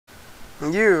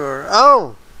You're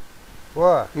on.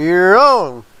 What? You're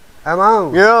on. I'm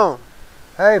on. You're on.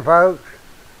 Hey, folks,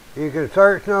 you can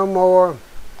search no more.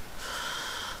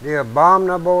 The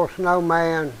abominable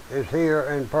snowman is here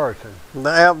in person. The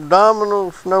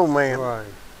abdominal snowman. Right.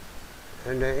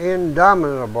 And the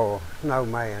indomitable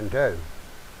snowman, too.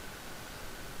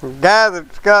 The guy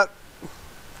that's got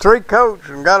 3 coats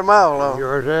and got them all on.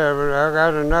 Yours ever. I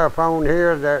got enough on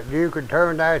here that you could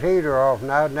turn that heater off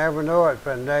and I'd never know it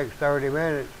for the next 30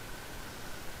 minutes.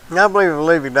 I believe it'll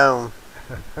leave you down.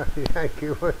 You think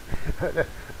you would?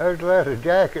 Those leather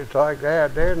jackets like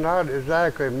that, they're not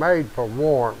exactly made for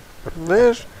warmth.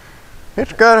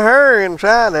 It's got hair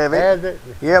inside of it. Has it?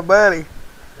 Yeah, buddy.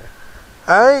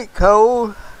 I ain't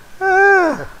cold.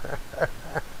 I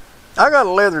got a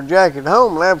leather jacket at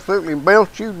home that'll absolutely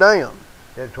belt you down.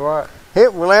 It's what?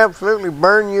 It will absolutely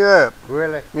burn you up.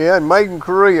 Really? Yeah, made in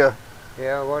Korea.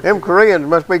 Yeah, what? Them Koreans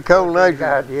must be cold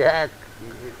natured.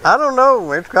 I don't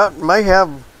know. It's got, may have,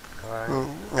 Right.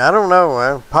 I don't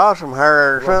know, possum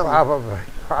hair or something.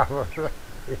 Probably.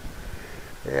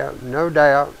 Yeah, no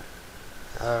doubt.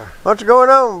 What's going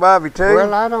on, Bobby T?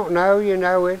 Well, I don't know. You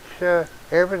know, it's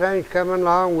everything's coming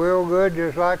along real good,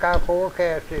 just like I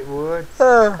forecast it would.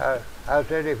 I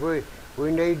said if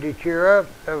we need to cheer up,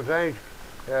 those things,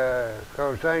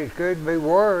 because things could be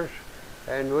worse,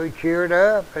 and we cheered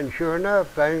up, and sure enough,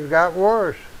 things got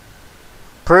worse.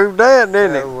 Proved that,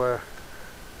 didn't it?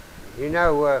 You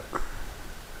know,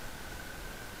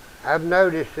 I've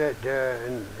noticed that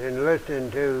in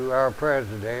listening to our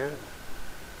president,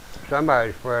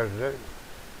 somebody's president,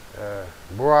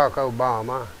 Barack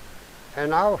Obama,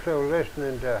 and also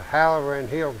listening to Halloran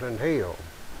Hilton Hill,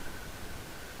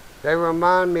 they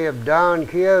remind me of Don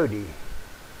Quixote.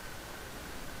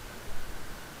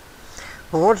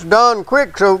 Well, what's Don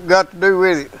Quicksoap got to do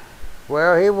with it?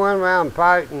 Well, he went around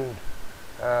fighting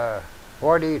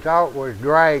what he thought was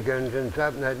dragons and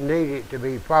something that needed to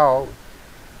be fought.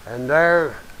 And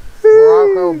there,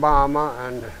 Barack Obama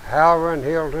and Halloran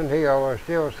Hilton Hill are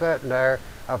still sitting there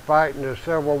fighting the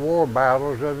Civil War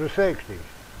battles of the 60s.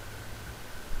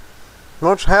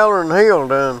 What's Halloran Hill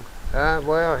done?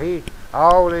 Well,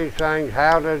 all these things,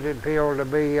 how does it feel to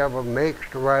be of a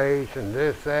mixed race and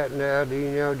this, that, and the other,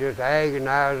 you know, just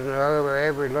agonizing over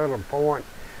every little point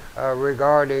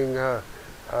regarding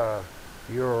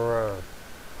your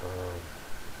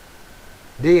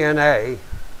DNA.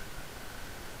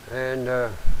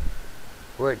 And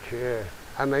which,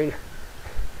 I mean,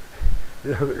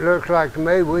 looks like to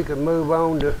me we could move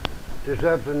on to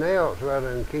something else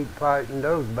rather than keep fighting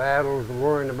those battles and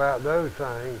worrying about those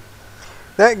things.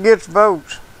 That gets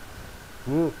votes.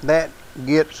 That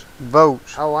gets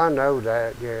votes. Oh, I know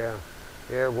that, yeah.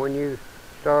 Yeah, when you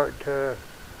start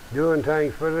doing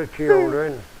things for the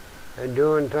children and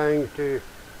doing things to,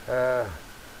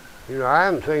 you know, I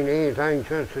haven't seen anything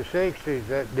since the 60s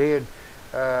that did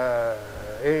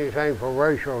anything for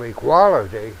racial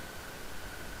equality.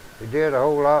 It did a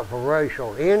whole lot for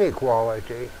racial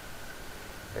inequality.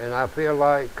 And I feel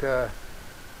like,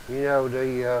 you know,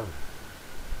 the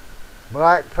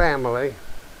black family.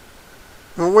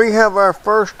 Well, we have our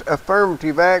first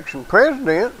affirmative action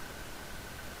president.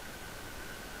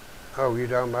 Oh, you're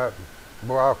talking about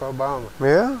Barack Obama?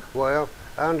 Yeah. Well,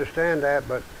 I understand that,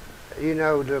 but, you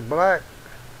know, the black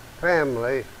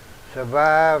family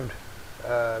survived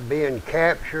being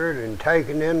captured and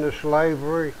taken into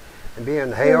slavery and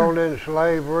being held in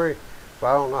slavery for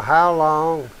I don't know how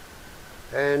long.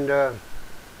 And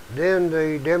then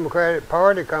the Democratic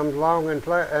Party comes along and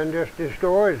just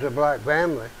destroys the black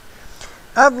family.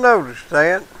 I've noticed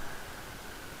that.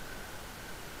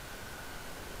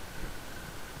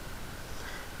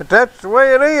 But that's the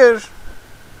way it is.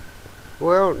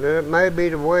 Well, it may be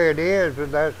the way it is,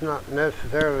 but that's not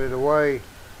necessarily the way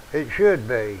it should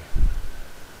be.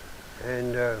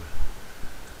 And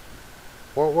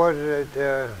what was it,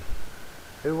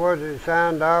 who was it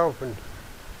signed off and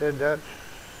said that's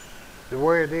the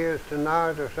way it is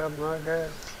tonight or something like that?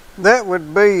 That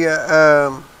would be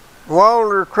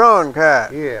Walter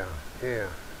Cronkite. Yeah. And,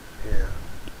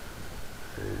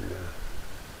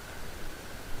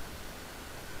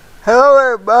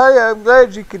 hello everybody, I'm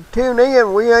glad you could tune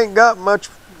in. We ain't got much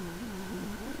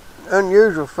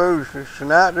unusual foolishness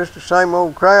tonight, just the same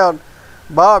old crowd.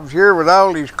 Bob's here with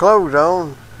all these clothes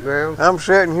on. well, I'm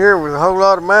sitting here with a whole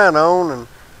lot of mine on, and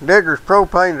Digger's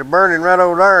propane's are burning right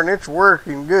over there, and it's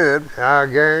working good. I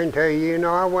guarantee you, you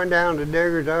know, I went down to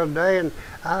Digger's the other day, and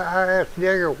I asked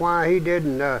Digger why he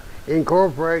didn't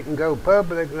incorporate and go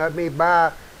public and let me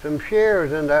buy some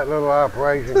shares in that little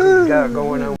operation he's got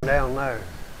going on down there.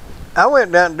 I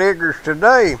went down to Digger's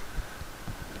today.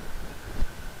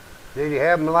 Did he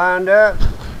have them lined up?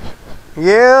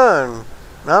 Yeah, and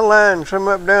I lined some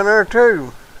up down there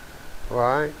too.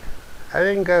 Right. I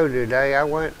didn't go today. I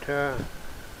went,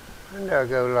 when did I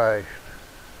go last?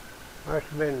 Must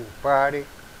have been Friday.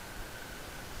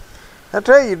 I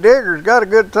tell you, Digger's got a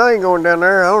good thing going down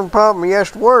there. The only problem, he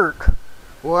has to work.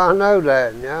 Well, I know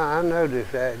that. Yeah, I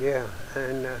noticed that, yeah.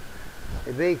 And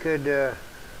if he could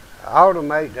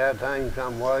automate that thing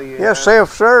some way, you know.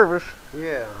 Self-service.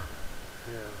 Yeah.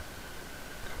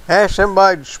 Ask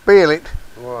somebody to spill it.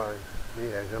 Right.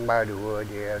 Yeah, somebody would,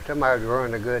 yeah. Somebody's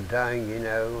running a good thing, you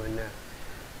know. And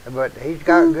but he's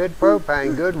got good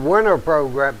propane, good winter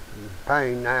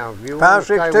propane now. If you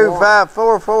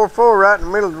 562-5444 right in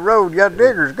the middle of the road.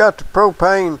 Digger's got the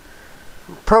propane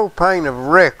of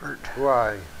record.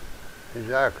 Right.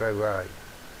 Exactly right.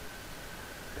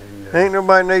 And, ain't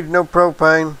nobody needs no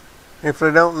propane if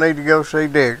they don't need to go see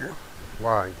Digger.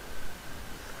 Right.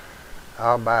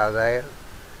 I'll buy that.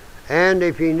 And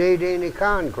if you need any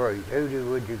concrete,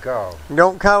 would you call?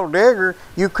 Don't call Digger.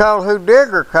 You call who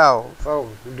Digger calls. Oh,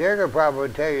 Digger probably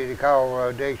would tell you to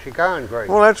call Dixie Concrete.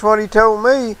 Well, that's what he told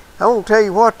me. I won't tell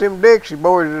you what, them Dixie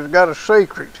boys has got a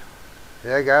secret.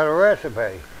 They got a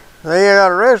recipe. They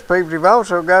got a recipe, but they've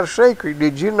also got a secret.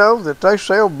 Did you know that they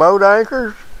sell boat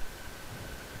anchors?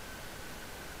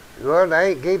 Well,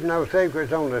 they ain't keeping no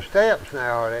secrets on the steps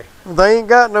now, are they? They ain't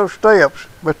got no steps,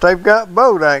 but they've got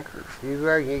boat anchors. You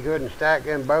reckon you couldn't stack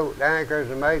them boat anchors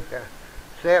and make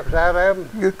steps out of them?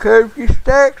 You could if you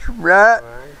stacked them right.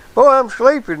 Boy, I'm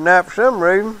sleeping tonight for some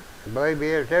reason. I believe he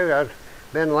is too. I've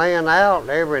been laying out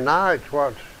every night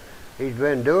what he's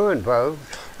been doing, folks.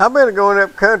 I've been going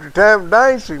up country time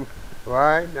dancing.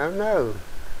 Right, I know.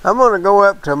 I'm gonna go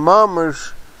up to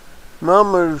Mama's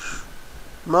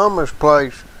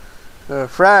place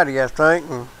Friday, I think,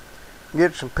 and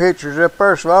get some pictures up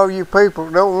there. So all you people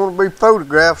that don't want to be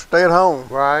photographed, stay at home.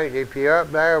 Right. If you're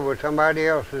up there with somebody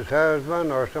else's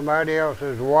husband or somebody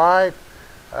else's wife,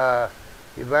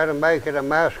 you better make it a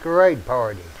masquerade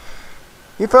party.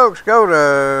 You folks go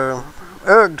to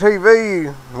UGG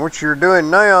TV, which you're doing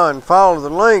now, and follow the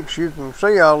links. You can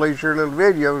see all these here little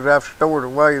videos I've stored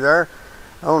away there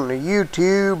on the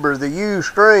YouTube or the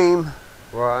Ustream.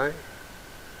 Right.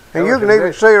 And you can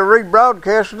even see a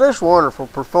rebroadcast of this wonderful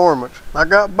performance. I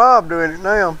got Bob doing it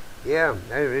now. Yeah,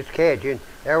 it's catching.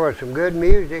 There was some good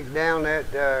music down at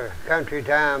Country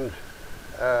Times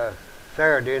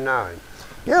Saturday night.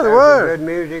 Yeah, there was. Good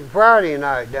music Friday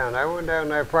night down there. I went down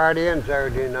there Friday and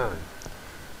Saturday night.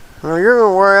 Well, you're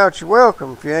going to wear out your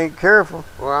welcome if you ain't careful.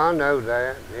 Well, I know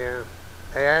that, yeah.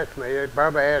 They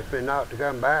probably asked me not to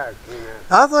come back, you know.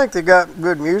 I think they got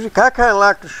good music. I kind of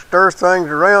like to stir things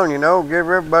around, you know, give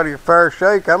everybody a fair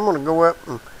shake. I'm going to go up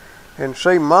and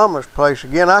see Mama's place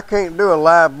again. I can't do a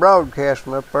live broadcast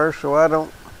from up there, so I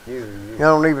don't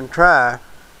even try.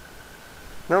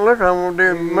 Now look, I'm going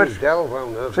to do much.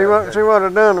 Telephone up see what I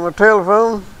done to my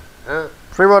telephone? Huh?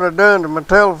 See what I done to my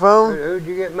telephone? Who'd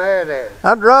you get mad at?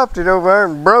 I dropped it over there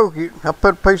and broke it. I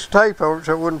put a piece of tape over it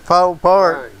so it wouldn't fall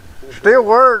apart. Right. Still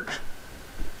works.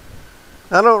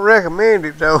 I don't recommend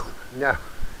it though. No.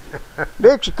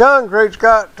 Dixie Concrete's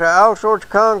got all sorts of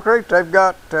concrete. They've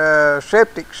got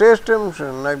septic systems,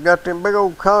 and they've got them big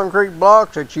old concrete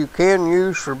blocks that you can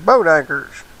use for boat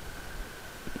anchors.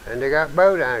 And they got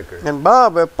boat anchors. And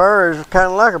Bob up there is kind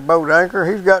of like a boat anchor.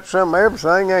 He's got some of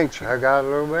everything, ain't you? I got a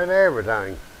little bit of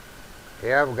everything.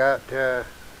 Yeah, I've got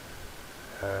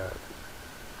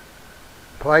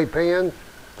playpens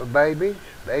for babies,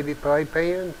 baby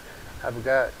playpens. I've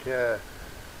got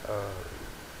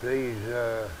these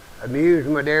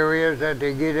amusement areas that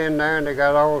they get in there, and they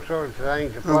got all sorts of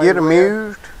things to play with. Get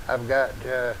amused. I've got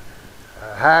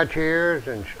high chairs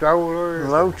and strollers.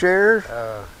 Low chairs.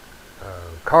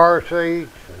 Car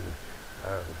seats.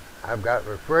 And, I've got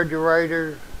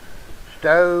refrigerators,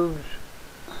 stoves,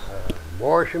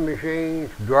 washing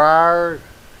machines, dryers,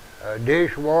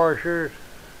 dishwashers.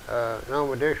 No,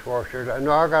 my dishwasher.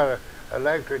 No, I got an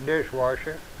electric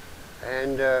dishwasher.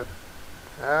 And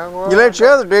well, you let your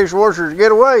other dishwashers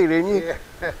get away, didn't you?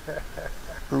 Yeah.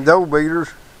 Dough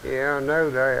beaters. Yeah, I know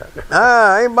that.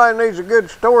 Anybody needs a good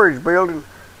storage building,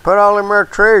 put all them there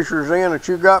treasures in that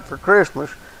you got for Christmas.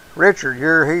 Richard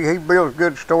here, he builds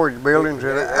good storage buildings. You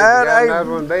got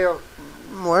another one built?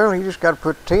 Well, he just got to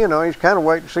put 10 on. He's kind of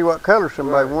waiting to see what color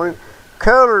somebody wanted.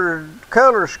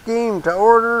 Color scheme to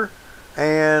order,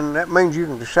 and that means you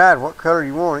can decide what color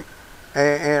you want it.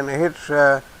 And it's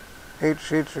a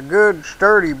good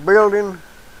sturdy building,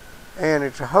 and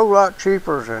it's a whole lot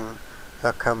cheaper than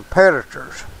the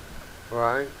competitors.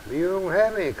 Right. You don't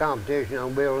have any competition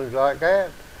on buildings like that.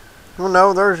 Well,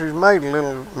 no, theirs is made a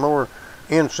little more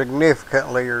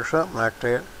insignificantly or something like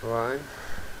that. Right.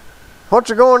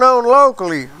 What's going on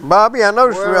locally, Bobby? I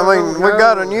noticed. Well, I mean, we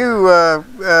got a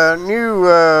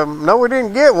no, we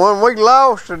didn't get one. We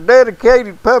lost a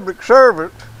dedicated public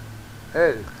servant.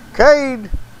 Who? Cade.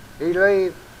 He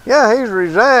leave? Yeah, he's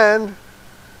resigned.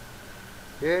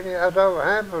 Yeah, I thought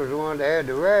Hamper was the one that had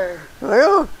the wreck.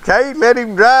 Well, Cade let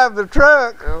him drive the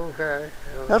truck. Okay.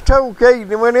 I told Cade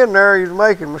he went in there, he was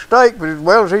making a mistake, but as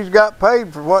well as he's got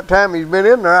paid for what time he's been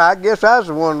in there, I guess I was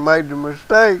the one who made the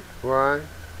mistake. Right.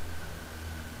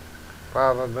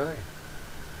 Probably.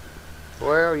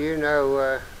 Well, you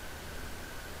know,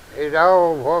 it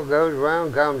all, what goes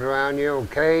around comes around. You know,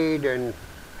 Cade and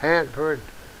Hanford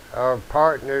are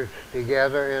partners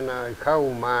together in a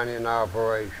coal mining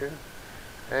operation.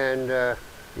 And,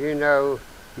 you know,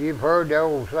 you've heard the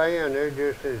old saying, they're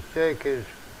just as thick as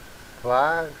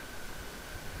flies.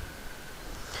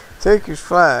 Thick as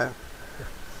flies.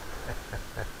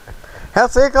 How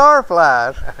thick are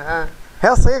flies?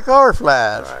 How thick are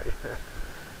flies? Right.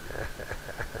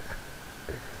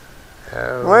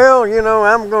 Well, you know,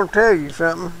 I'm going to tell you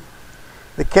something.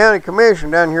 The county commission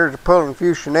down here is pulling a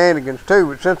few shenanigans too,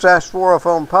 but since I swore off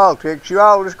on politics, you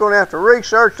all just going to have to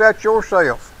research that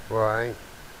yourself. Right.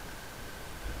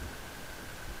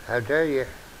 I tell you,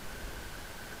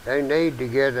 they need to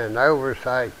get an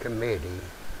oversight committee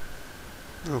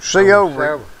And see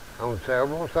over it. on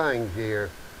several things here,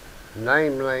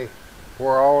 namely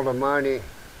where all the money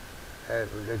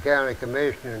the county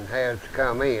commission has to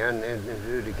come in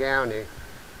into the county.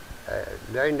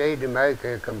 They need to make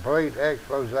a complete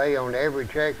expose on every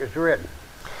check that's written.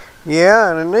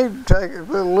 Yeah, and they need to take a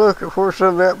little look at where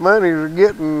some of that money is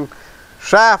getting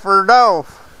ciphered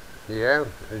off. Yeah,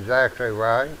 exactly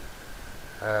right.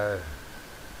 The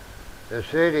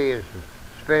city is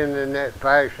spending that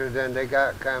faster than they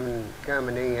got coming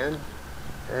in,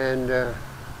 and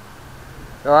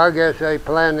so I guess they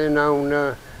planning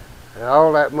on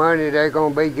all that money they're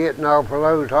going to be getting off of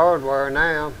Lowe's Hardware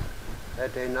now,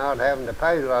 that they're not having to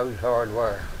pay Lowe's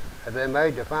Hardware. Have they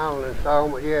made the final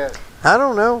installment yet? I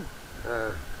don't know.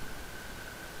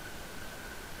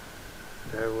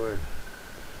 There was,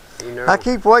 you know. I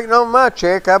keep waiting on my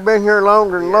check. I've been here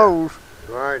longer than Lowe's.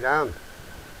 Right,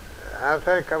 I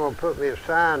think I'm going to put me a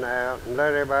sign out and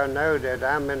let everybody know that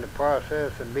I'm in the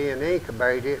process of being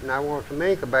incubated and I want some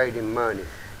incubating money.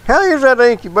 How is that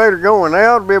incubator going? They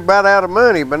ought to be about out of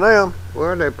money by now.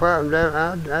 Well, they probably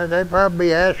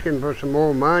be asking for some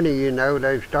more money, you know.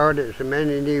 They've started so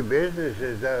many new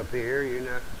businesses up here, you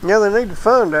know. Yeah, they need to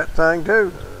fund that thing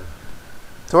too.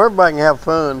 So everybody can have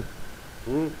fun.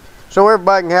 So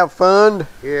everybody can have fun.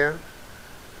 Yeah.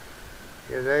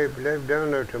 Yeah, they've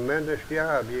done a tremendous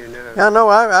job, you know. I know.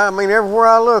 I mean, everywhere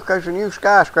I look, there's a new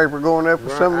skyscraper going up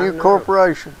with some new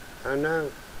corporation. I know.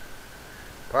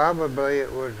 Probably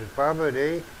it was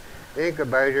the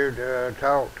incubator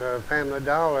talked Family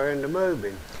Dollar into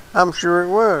moving. I'm sure it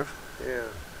was. Yeah.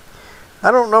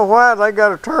 I don't know why they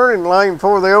got a turning lane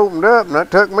before they opened up, and that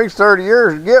took me 30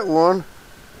 years to get one.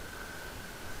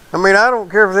 I mean, I don't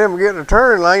care for them getting a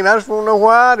turning lane. I just want to know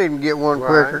why I didn't get one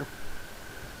quicker.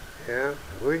 Yeah,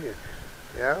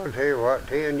 I'll tell you what,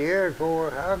 10 years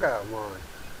before I got one.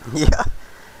 Yeah,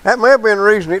 that may have been the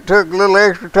reason it took a little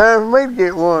extra time for me to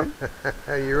get one.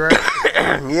 You're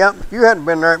right. Yep, if you hadn't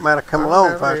been there, it might have come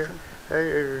along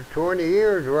faster. 20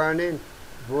 years running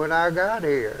when I got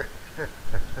here.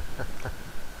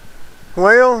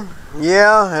 Well,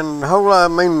 yeah, and I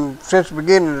mean, since the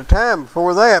beginning of the time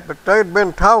before that, but they'd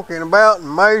been talking about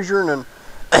and measuring and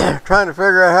trying to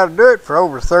figure out how to do it for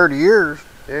over 30 years.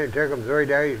 It took them 3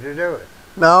 days to do it.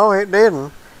 No, it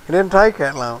didn't. It didn't take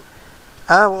that long.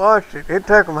 I watched it. It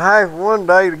took them half one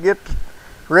day to get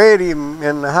ready and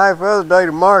the half the other day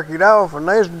to mark it off, and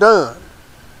they's done.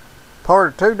 Part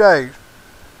of 2 days.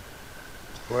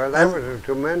 Well, that was a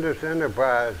tremendous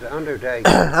enterprise undertaking.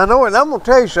 I know it. I'm going to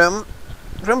tell you something.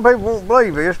 Some people won't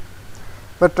believe this,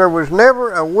 but there was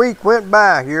never a week went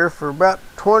by here for about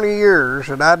 20 years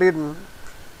that I didn't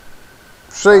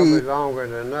see. Probably longer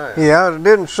than that. Yeah, I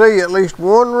didn't see at least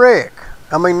one wreck.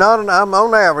 I mean, I'm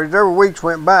on average, there were weeks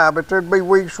went by, but there'd be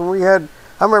weeks when we had,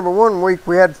 I remember one week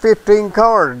we had 15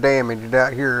 cars damaged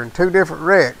out here and 2 different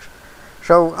wrecks.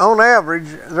 So on average,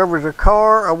 there was a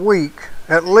car a week,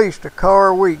 at least a car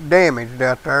a week damaged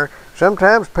out there.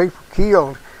 Sometimes people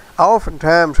killed,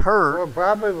 oftentimes hurt. Well,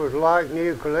 probably was like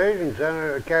new collision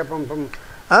center that kept them from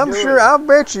I'm sure, I'll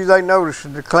bet you they noticed a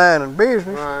decline in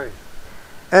business. Right.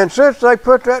 And since they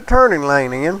put that turning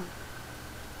lane in,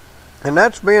 and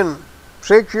that's been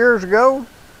 6 years ago.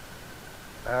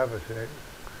 5 or 6.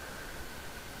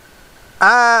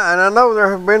 I know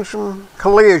there have been some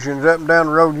collisions up and down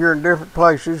the road here in different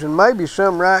places, and maybe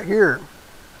some right here.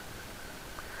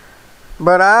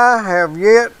 But I have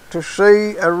yet to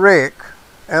see a wreck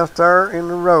out there in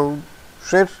the road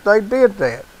since they did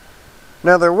that.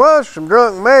 Now, there was some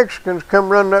drunk Mexicans come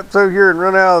running up through here and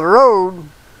run out of the road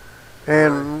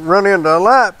and run into a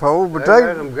light pole, but they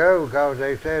let them go because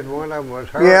they said one of them was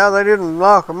hurt. Yeah, they didn't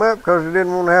lock them up because they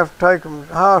didn't want to have to take them to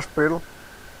the hospital.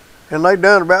 And they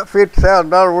done about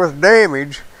 $50,000 worth of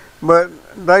damage, but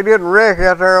they didn't wreck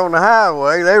out there on the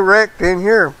highway. They wrecked in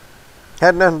here.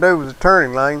 Had nothing to do with the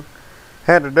turning lane.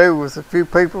 Had to do with a few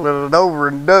people that had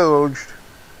overindulged.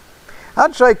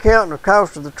 I'd say counting the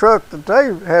cost of the truck that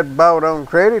they had bought on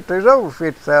credit, there's over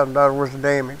 $50,000 worth of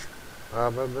damage.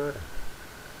 Probably.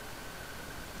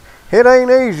 It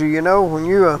ain't easy, you know, when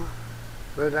you...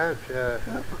 But that's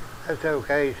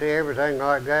okay. See, everything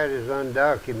like that is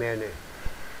undocumented.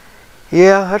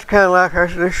 Yeah, that's kind of like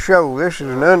this show. This is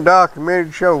an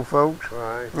undocumented show, folks.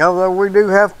 Right. Although we do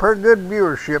have pretty good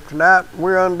viewership tonight,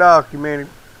 we're undocumented.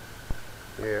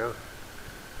 Yeah.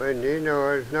 But, you know,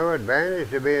 there's no advantage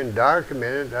to being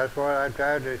documented. That's what I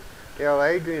tried to tell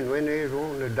Adrian when he was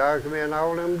wanting to document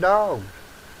all them dogs.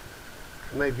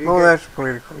 I mean, That's a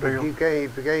political deal.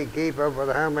 If you can't keep up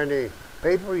with how many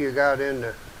people you got in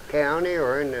the county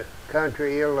or in the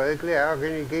country illegally, how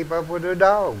can you keep up with the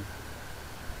dogs?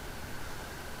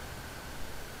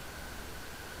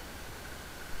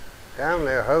 Kind of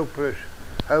a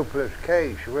hopeless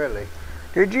case, really.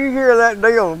 Did you hear that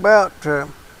deal about the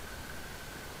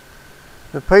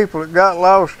people that got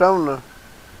lost on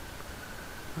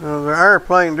the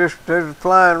airplane just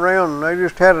flying around, and they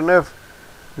just had enough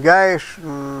gas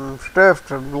and stuff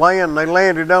to land? They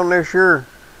landed on this here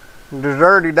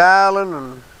deserted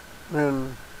island,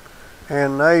 and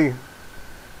they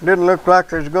didn't look like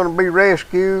they was going to be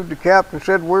rescued. The captain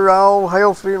said, we're all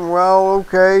healthy and we're all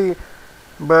okay,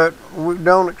 but we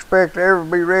don't expect to ever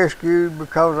be rescued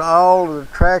because all of the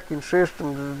tracking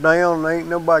systems is down. Ain't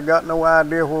nobody got no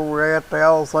idea where we're at. They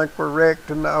all think we're wrecked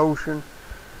in the ocean.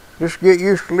 Just get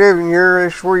used to living here.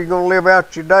 This is where you're going to live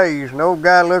out your days. And the old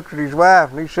guy looked at his wife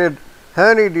and he said,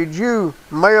 honey, did you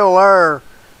mail our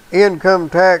income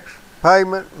tax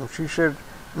payment? And she said,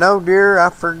 no, dear,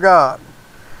 I forgot.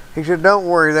 He said, don't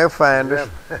worry, they'll find us.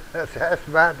 That's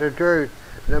about the truth.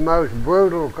 The most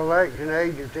brutal collection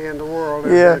agency in the world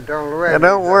is the Internal Revenue. And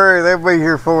don't worry, they'll be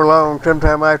here for long,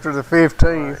 sometime after the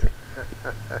 15th.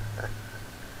 Right.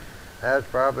 That's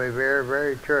probably very,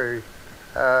 very true.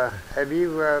 Have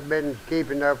you been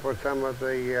keeping up with some of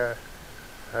the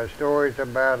stories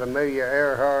about Amelia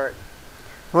Earhart?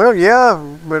 Well,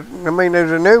 yeah, but I mean,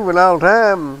 there's a new one all the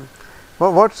time.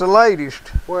 What's the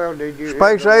latest? Well, did you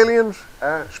Space aliens?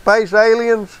 Space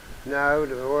aliens? No,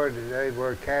 they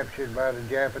were captured by the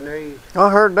Japanese.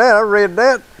 I heard that. I read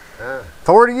that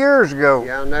 40 years ago.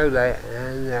 Yeah, I know that.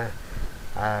 And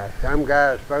some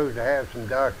guy's supposed to have some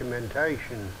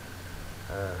documentation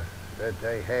that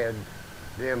they had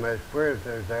them as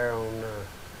prisoners there on,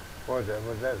 was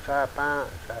that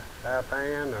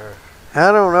Saipan or?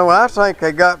 I don't know. I think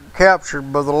they got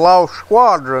captured by the Lost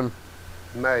Squadron.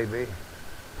 Maybe.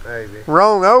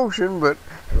 Wrong ocean, but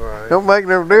right. Don't make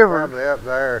no difference. Probably up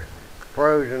there,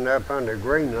 frozen up under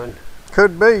Greenland.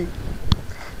 Could be.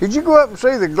 Did you go up and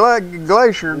see the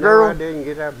glacier, girl? No, I didn't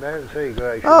get up there and see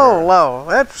Glacier. Oh, Lord,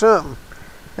 that's something.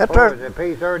 That's was it,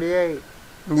 P-38?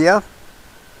 Yeah.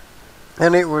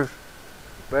 And it was...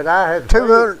 But I had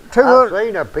 200, I've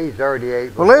seen a P-38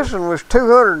 before. Well, this one was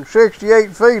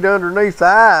 268 feet underneath the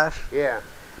ice. Yeah.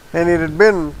 And it had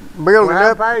been building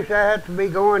up. How fast I had to be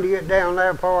going to get down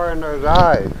that far in those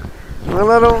ice?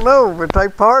 Well, I don't know, but they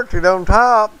parked it on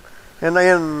top, and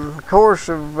in the course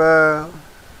of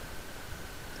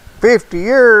 50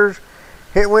 years,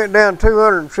 it went down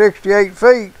 268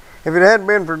 feet. If it hadn't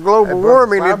been for global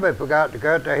warming, probably forgot to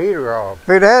cut the heater off. If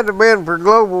it hadn't been for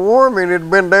global warming,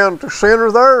 it'd been down to the center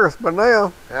of the earth by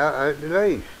now. At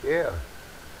least, yeah.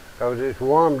 Because it's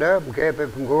warmed up and kept it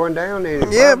from going down any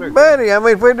Yeah, further. buddy. I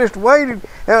mean, if we just waited,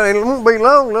 it won't be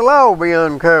long, they'll all be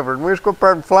uncovered. We'll just go up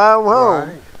there and fly them home.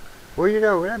 Right. Well, you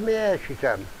know, let me ask you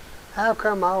something. How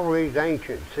come all these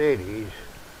ancient cities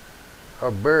are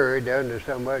buried under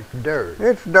so much dirt?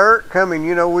 It's dirt coming,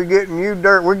 you know, we're getting new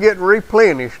dirt. We're getting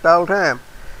replenished all the time.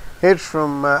 It's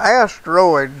from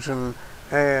asteroids and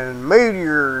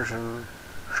meteors and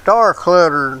star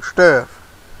clutter and stuff.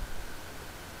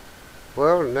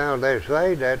 Well, now they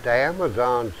say that the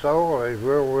Amazon soil is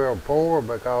real poor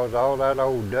because all that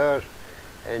old dust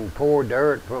and poor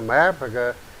dirt from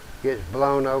Africa gets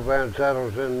blown over and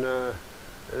settles in the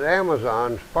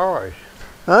Amazon forest.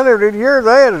 I never did hear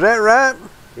that. Is that right?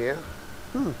 Yeah.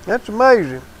 That's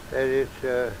amazing. That it's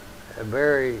a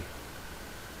very,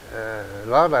 a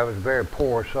lot of it's very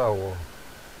poor soil,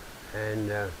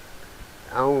 and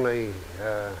only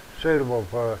suitable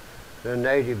for the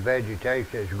native vegetation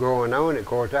that's growing on it. Of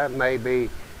course, that may be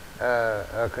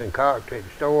a concocted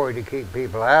story to keep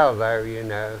people out of there, you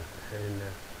know. And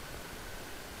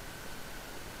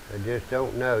I just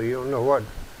don't know. You don't know what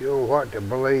to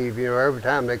believe. You know, every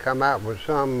time they come out with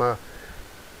some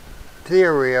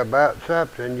theory about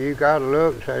something, you got to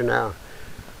look and say, now,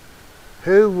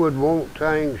 who would want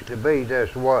things to be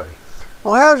this way?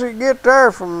 Well, how does it get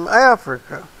there from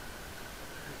Africa?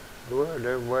 Well,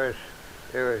 let's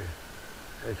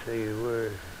see,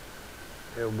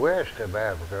 they're west of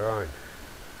Africa, aren't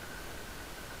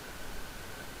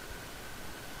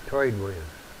they? Trade winds.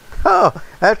 Oh,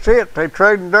 that's it. They're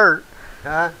trading dirt.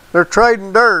 Huh? They're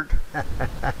trading dirt.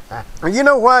 You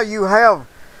know why you have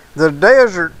the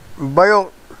desert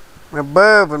belt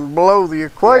above and below the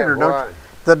equator, Yeah, don't you?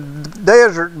 The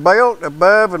desert belt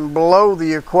above and below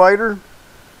the equator.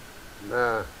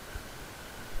 Well,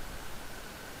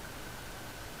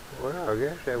 I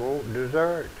guess they won't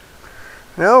desert.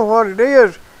 You know what it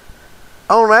is?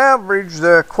 On average,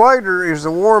 the equator is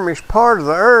the warmest part of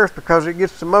the earth because it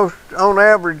gets the most, on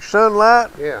average, sunlight.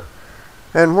 Yeah.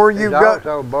 And where you got, it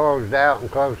also bulged out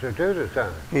and closer to the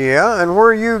sun. yeah, and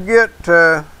where you get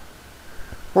the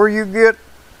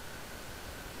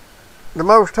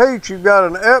most heat, you've got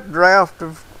an updraft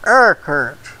of air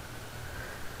currents.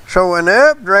 So an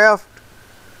updraft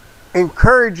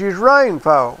encourages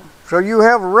rainfall. So you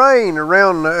have rain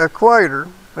around the equator.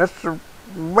 That's the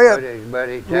But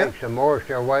it takes the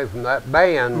moisture away from that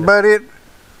band. But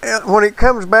when it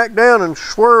comes back down and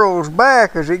swirls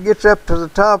back as it gets up to the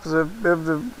top of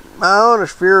the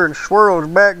ionosphere and swirls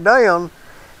back down,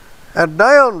 a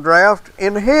downdraft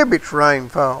inhibits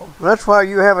rainfall. That's why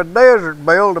you have a desert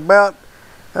belt about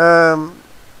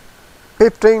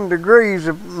 15 degrees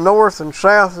north and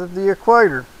south of the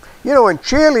equator. You know, in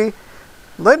Chile,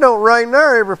 they don't rain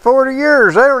there every 40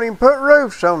 years. They don't even put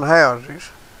roofs on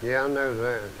houses. Yeah, I know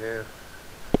that, yeah.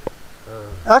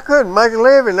 I couldn't make a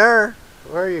living there.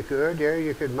 Well, you could, yeah,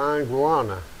 you could mine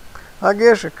guana. I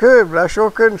guess I could, but I sure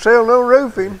couldn't sell no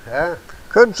roofing. Huh?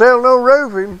 Couldn't sell no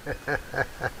roofing.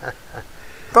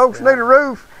 Folks need a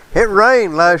roof. It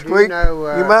rained last week.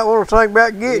 You might want to think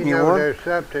about getting you one. There's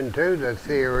something to the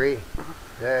theory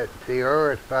that the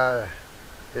Earth, by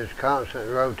its constant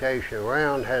rotation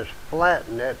around, has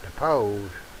flattened at the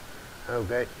poles.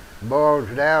 Okay,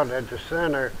 bulged out at the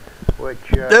center, which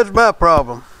that's my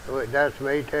problem. That's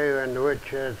me too, and which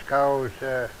has caused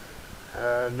the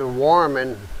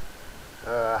warming,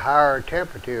 higher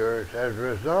temperatures as a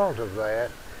result of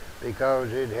that,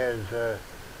 because it has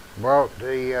brought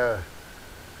the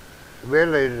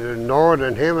really the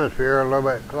northern hemisphere a little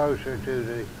bit closer to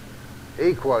the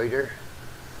equator,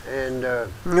 and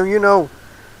you know,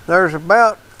 there's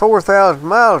about 4,000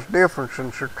 miles difference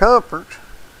in circumference.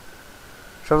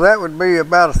 So that would be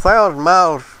about 1,000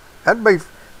 miles. That'd be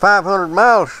 500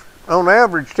 miles on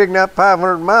average, sticking out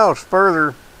 500 miles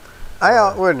further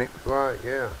out, wouldn't it? Right,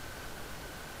 yeah.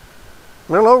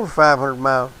 A little over 500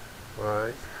 miles.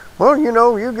 Right. Well, you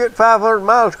know, you get 500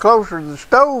 miles closer to the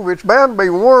stove, it's bound to be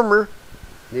warmer.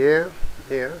 Yeah,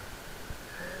 yeah.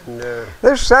 And,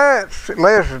 this science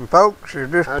lesson, folks,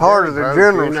 is just part of the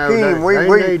general scheme.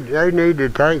 They need to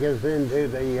take us into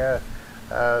the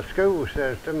school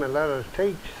system and let us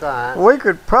teach science. We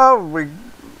could probably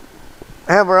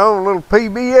have our own little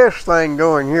PBS thing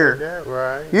going here. Is that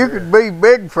right? You could be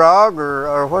Big Frog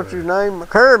or what's his name,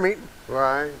 Kermit.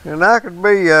 Right. And I could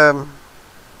be, I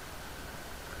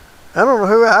don't know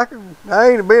who, I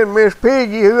ain't been Miss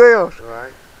Piggy, who else?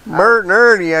 Right. Bert and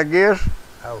Ernie, I guess.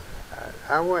 Oh,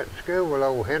 I went to school with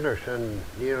old Henderson,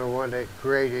 you know, one that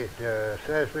created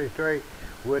Sesame Street,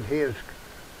 with his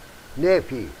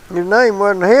nephew. His name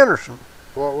wasn't Henderson.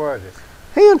 What was it?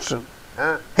 Henson.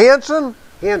 Huh? Henson?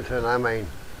 Henson, I mean.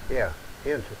 Yeah,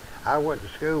 Henson. I went to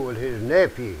school with his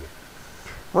nephew.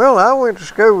 Well, I went to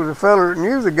school with a fella that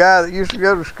knew the guy that used to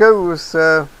go to school with,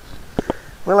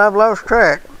 well, I've lost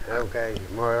track. Okay,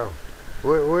 well,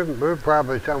 we're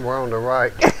probably somewhere on the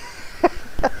right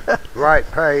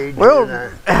page.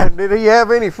 Well, did he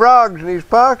have any frogs in his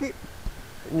pocket?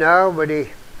 No, but he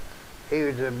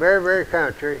was very, very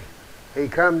country. He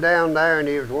come down there and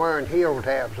he was wearing heel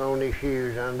taps on his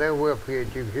shoes, and then we'll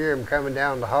forget, you could hear him coming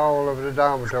down the hall of the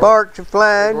dormitory. Sparks are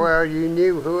flying. Well, you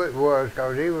knew who it was,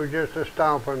 because he was just a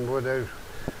stomping with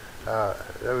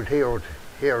those heel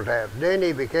taps. Then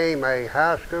he became a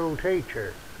high school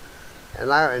teacher, and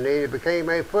then he became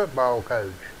a football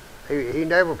coach. he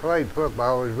never played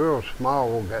football. He was a real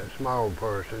small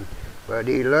person, but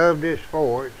he loved his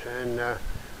sports, and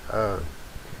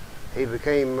he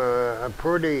became a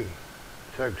pretty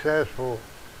successful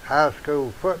high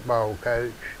school football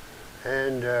coach.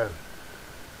 And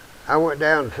I went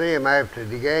down to see him after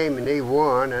the game, and he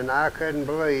won, and I couldn't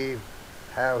believe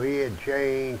how he had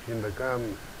changed and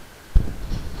become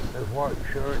the white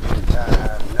shirt and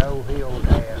tie, no heeled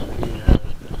hat, you know.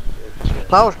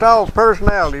 Lost all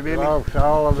personality, didn't he? Lost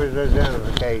all of his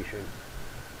identification.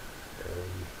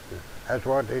 That's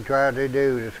what they try to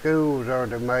do. The schools are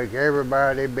to make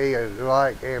everybody be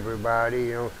like everybody,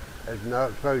 you know. There's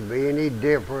not supposed to be any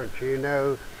difference, you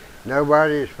know.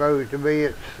 Nobody's supposed to be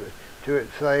to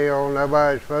excel.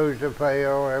 Nobody's supposed to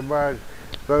fail. Everybody's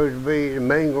supposed to be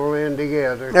mingling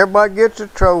together. Everybody gets a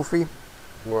trophy.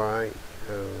 Right.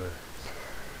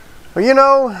 Well, you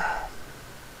know,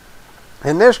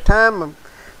 in this time of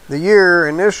the year,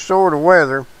 in this sort of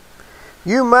weather,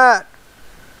 you might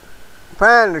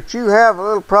find that you have a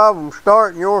little problem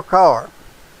starting your car.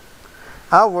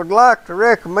 I would like to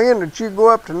recommend that you go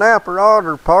up to Napa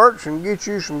Auto Parts and get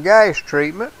you some gas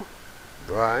treatment.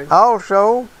 Right.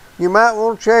 Also, you might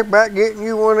want to check about getting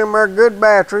you one of them there good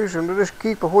batteries and just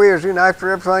keep a whizzing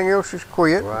after everything else is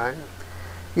quit. Right.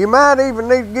 You might even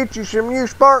need to get you some new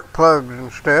spark plugs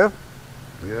and stuff.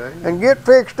 Good. And get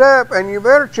fixed up, and you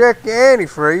better check your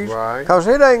antifreeze. Right. Because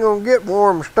it ain't going to get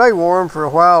warm, stay warm for a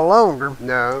while longer.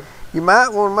 No. You might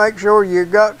want to make sure you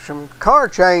got some car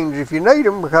chains if you need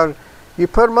them, because you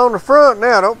put them on the front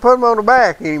now, don't put them on the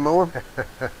back anymore.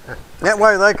 That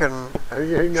way they can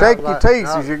shake your teeth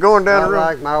as you're going down the road.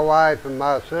 Like my wife and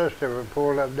my sister were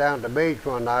pulled up down to the beach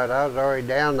one night. I was already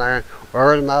down there. We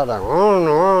heard them out there, they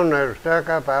were stuck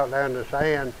up out there in the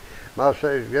sand. My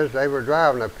sister, they were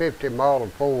driving a 50 model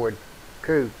Ford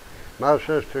coupe. My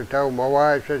sister told my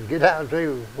wife, said, get out and see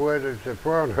whether it's the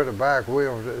front or the back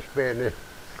wheels that's spinning.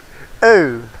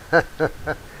 Ooh.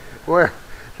 Well,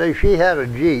 see, she had a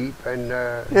Jeep, and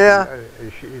yeah.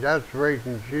 That's the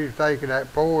reason she's thinking that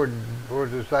Ford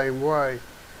was the same way.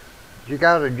 She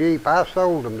got a Jeep. I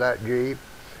sold them that Jeep.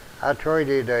 I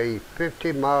traded a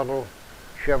 50 model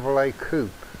Chevrolet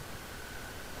coupe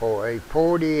for a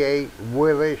 48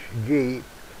 Willis Jeep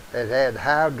that had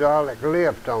hydraulic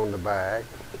lift on the back.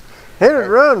 It would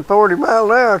run 40 miles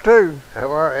an hour too.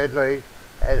 Or at least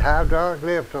had hydraulic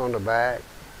lift on the back,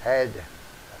 had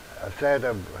a set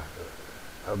of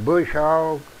a bush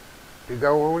hog to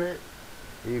go on it.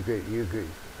 You could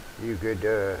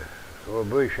well,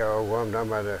 bush hog, what I'm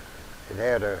talking about, it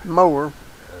had a mower.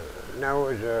 No,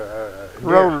 it was a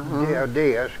rotor.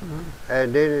 Disc.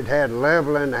 And then it had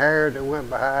leveling hair that went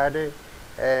behind it,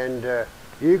 and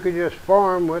you could just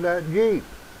farm with that Jeep.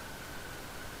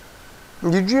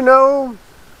 Did you know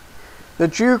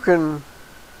that you can,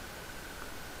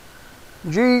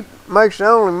 Jeep makes the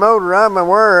only motor I'm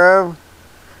aware of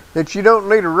that you don't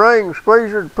need a ring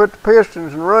squeezer to put the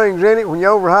pistons and rings in it when you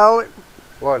overhaul it?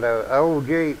 What, an old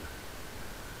Jeep?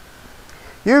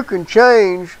 You can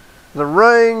change the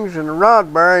rings and the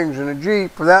rod bearings in a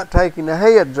Jeep without taking the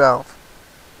heads off.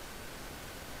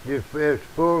 Just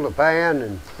pull the pan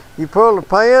and... You pull the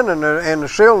pan and the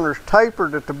cylinder's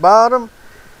tapered at the bottom.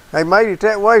 They made it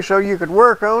that way so you could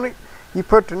work on it. You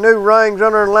put the new rings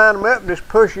on there and line them up, just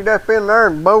push it up in there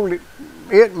and bolt it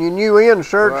and your new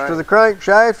inserts to the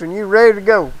crankshaft, and you're ready to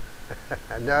go.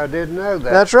 No, I didn't know that.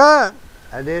 That's right.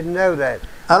 I didn't know that.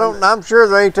 I'm sure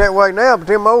they ain't that way now, but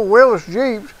them old Willis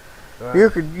Jeeps, right. you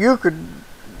could,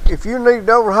 if you needed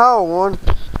to overhaul one,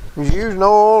 you're using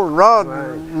oil and rod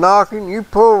knocking, you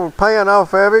pull the pan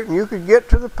off of it and you could get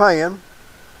to the pan.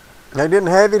 They didn't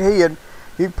have it hid.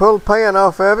 You pull the pan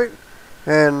off of it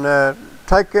and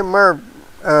take them there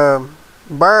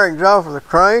bearings off of the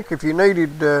crank. If you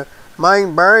needed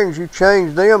main bearings, you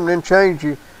change them and then change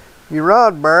your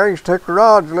rod bearings, took the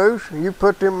rods loose, and you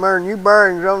put them there new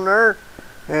bearings on there,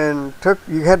 and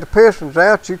you had the pistons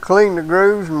out, you cleaned the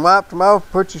grooves and wiped them off,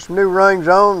 put you some new rings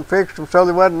on and fixed them so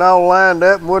they wasn't all lined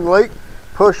up and wouldn't leak,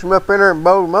 push them up in there and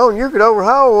bolt them on. You could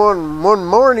overhaul one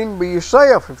morning by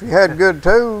yourself if you had good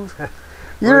tools.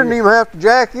 You didn't even have to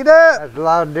jack it up. That's a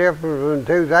lot of difference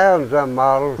than 2000-some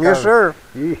models. Yes, sir.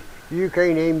 You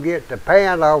can't even get the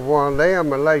pan off one of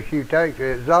them unless you take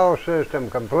the exhaust system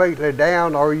completely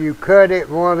down or you cut it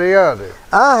one or the other.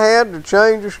 I had to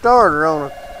change the starter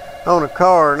on a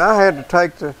car, and I had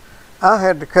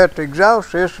to cut the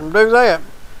exhaust system and do that.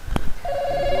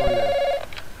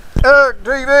 Ugg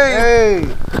TV. Hey.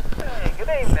 Hey, good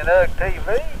evening, Ugg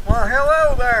TV. Well,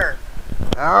 hello there.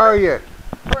 How are you?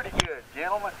 Pretty good,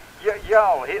 gentlemen.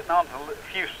 Y'all hitting on a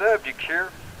few subjects here.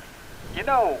 You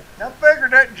know, I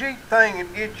figured that Jeep thing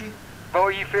would get you. boy,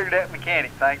 you figured that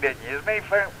mechanic thing, didn't you? As many,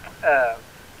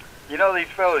 you know, these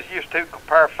fellas used to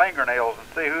compare fingernails and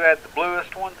see who had the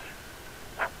bluest ones.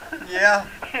 Yeah.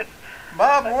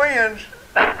 Bob wins.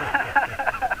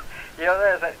 Yeah,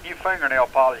 there's that new fingernail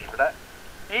polish for that.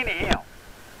 Anyhow,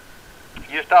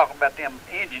 you was talking about them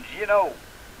engines. You know,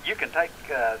 you can take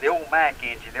the old Mack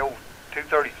engine, the old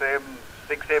 237,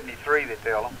 673, they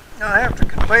tell them. I have to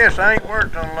confess, I ain't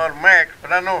worked on a lot of Macs,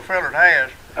 but I know a fella that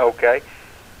has. Okay.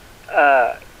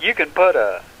 You can put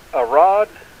a rod,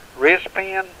 wrist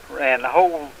pin, and the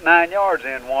whole 9 yards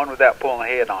in one without pulling the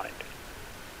head on it.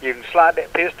 You can slide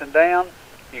that piston down.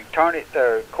 You can turn it,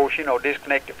 of course, you know,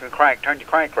 disconnect it from the crank, turn your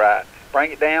crank right,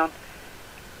 bring it down,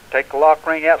 take the lock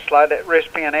ring out, slide that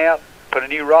wrist pin out, put a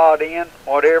new rod in,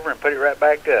 whatever, and put it right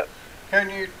back up. Can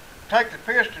you take the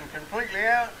piston completely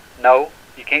out? No,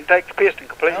 you can't take the piston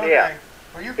completely out.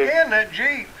 Well, you can, that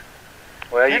Jeep.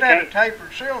 Well, you It had a can't.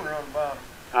 tapered cylinder on the bottom.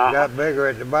 Got bigger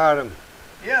at the bottom.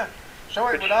 Yeah, so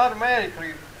it would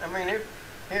automatically, I mean, it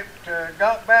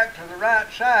got back to the right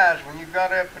size when you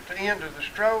got up at the end of the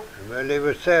stroke. But it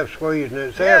was self-squeezing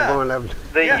itself, Yeah. one of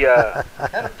them.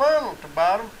 Had a funnel at the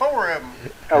bottom, 4 of them.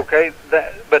 Okay,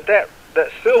 but that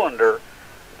cylinder,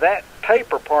 that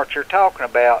taper part you're talking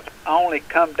about, only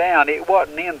come down. It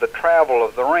wasn't in the travel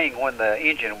of the ring when the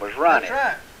engine was running. That's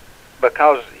right.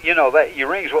 Because you know that your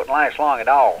rings wouldn't last long at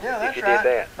all Yeah, if that's you right.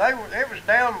 did that. It was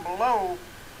down below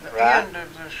the Right. end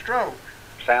of the stroke.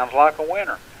 Sounds like a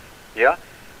winner. Yeah.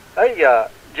 Hey,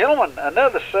 gentlemen,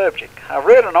 another subject. I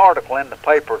read an article in the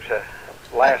papers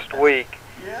last week,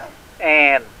 Yeah.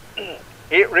 and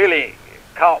it really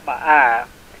caught my eye,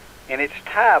 and it's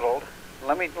titled.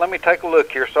 Let me take a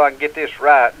look here so I can get this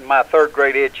right in my third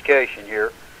grade education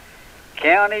here.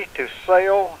 County to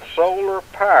sell solar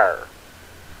power.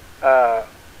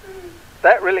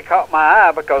 That really caught my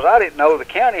eye because I didn't know the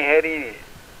county had any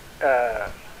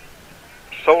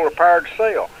solar power to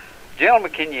sell.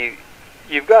 Gentlemen,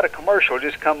 you've got a commercial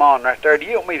just come on right there. Do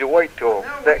you want me to wait till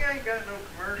No, that? we ain't got no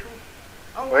commercial.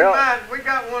 Oh, Well- we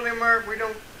got one of them there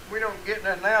we don't get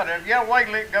nothing out of. Yeah, wait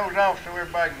till it goes off so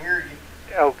everybody can hear you.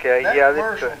 Okay, That yeah,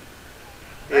 commercial,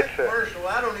 it's that commercial,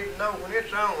 I don't even know when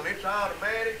it's on. It's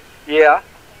automatic, yeah.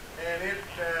 and it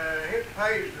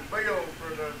pays the bill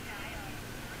for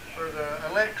the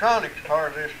electronics part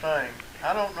of this thing.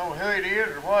 I don't know who it is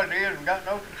or what it is, and got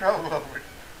no control over it.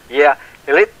 Yeah,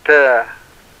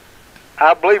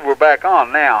 I believe we're back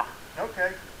on now.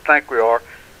 Okay. Think we are.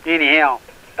 Anyhow,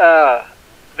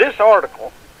 this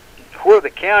article, where the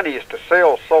county is to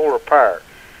sell solar power,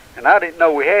 and I didn't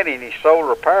know we had any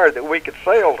solar power that we could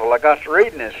sell till I got to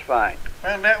reading this thing.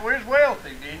 Found out we was wealthy,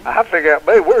 didn't you? I figured out,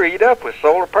 babe, we're eat up with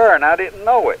solar power, and I didn't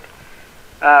know it.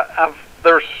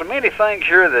 There's so many things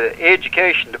here, the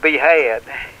education to be had,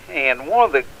 and one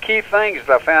of the key things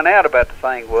that I found out about the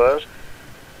thing was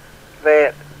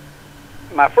that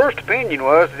my first opinion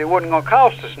was that it wasn't going to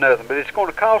cost us nothing, but it's going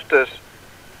to cost us,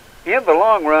 in the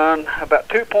long run, about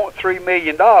 $2.3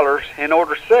 million in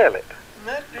order to sell it. And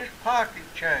that's just pocket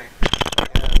change.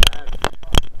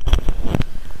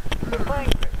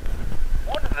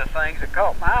 One of the things that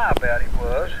caught my eye about it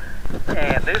was,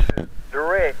 and this is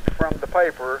direct from the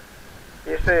paper,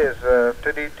 it says,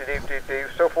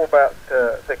 so for about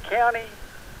the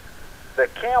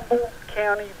Campbell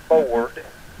County Board.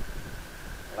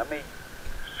 Let me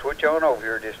switch on over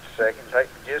here just a second, take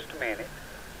me just a minute.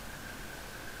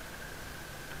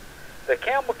 The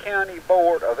Campbell County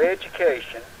Board of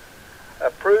Education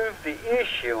approved the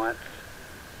issuance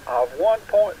of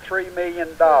 $1.3 million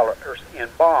in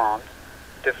bonds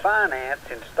to finance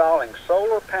installing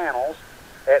solar panels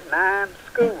at 9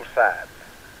 school sites.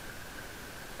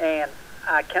 And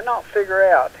I cannot figure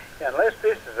out, unless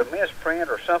this is a misprint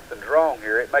or something's wrong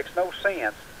here, it makes no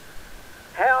sense.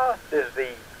 How does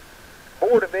the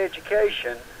Board of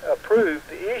Education approve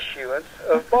the issuance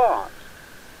of bonds?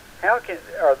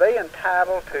 Are they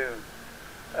entitled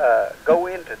to go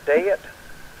into debt?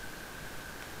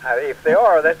 If they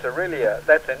are, that's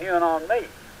a new one on me.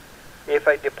 If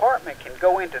a department can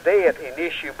go into debt and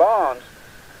issue bonds,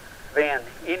 then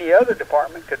any other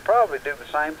department could probably do the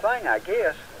same thing, I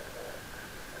guess.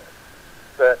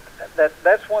 But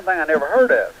that's one thing I never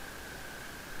heard of.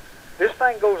 This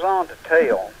thing goes on to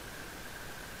tell,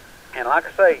 and like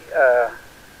I say,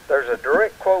 there's a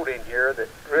direct quote in here that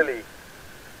really,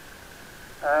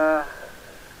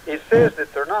 it says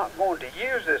that they're not going to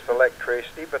use this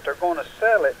electricity, but they're going to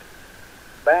sell it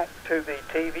back to the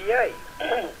TVA.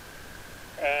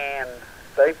 And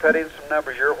they put in some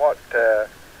numbers here, what the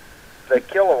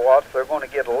kilowatts, they're going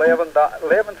to get 11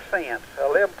 cents,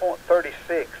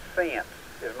 11.36 cents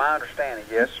is my understanding.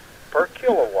 Yes, per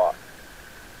kilowatt.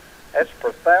 That's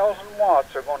per 1,000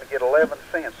 watts. They're going to get 11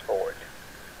 cents for it.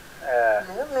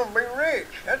 We're going to be rich.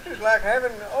 That's just like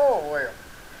having an oil well.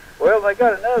 Well, they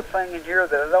got another thing in here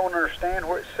that I don't understand,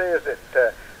 where it says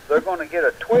that they're going to get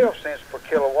a 12 cents per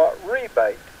kilowatt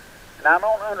rebate. And I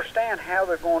don't understand how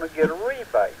they're going to get a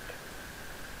rebate.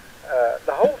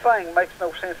 The whole thing makes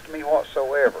no sense to me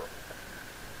whatsoever.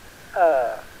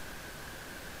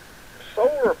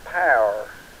 Solar power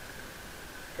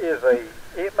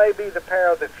it may be the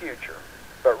power of the future,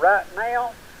 but right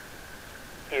now,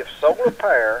 if solar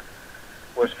power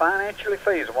was financially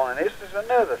feasible, and this is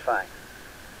another thing,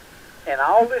 and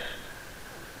all this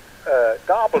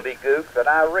gobbledygook that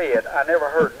I read, I never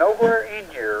heard nowhere in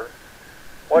here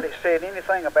what it said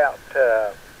anything about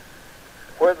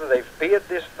whether they've bid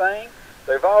this thing.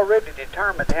 They've already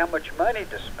determined how much money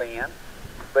to spend,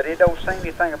 but it don't say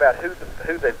anything about who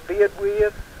they bid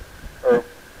with, or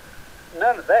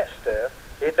none of that stuff.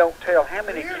 It don't tell how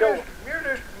many kilowatts. You're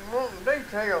just wanting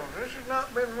details. This has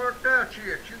not been worked out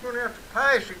yet. You're going to have to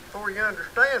pass it before you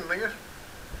understand this.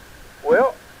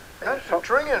 Well, that's the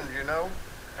trend, you know.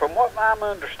 From what I'm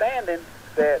understanding,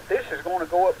 that this is going to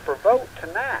go up for vote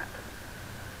tonight,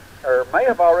 or may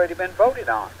have already been voted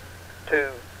on.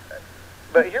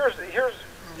 But here's.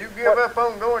 You give up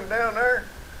on going down there?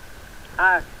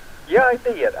 Yeah, I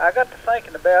did. I got to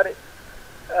thinking about it.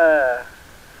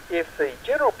 If the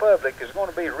general public is going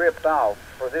to be ripped off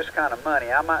for this kind of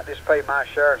money, I might just pay my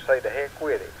share and say to heck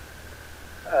with it.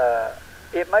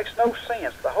 It makes no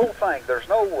sense. The whole thing. There's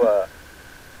no.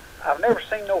 I've never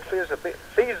seen no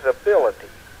feasibility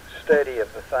study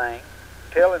of the thing,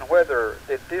 telling whether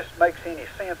this makes any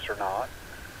sense or not.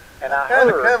 And I kind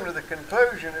of heard, come to the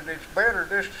conclusion that it's better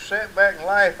just to sit back and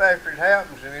laugh after it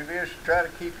happens than it is to try to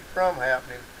keep it from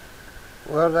happening.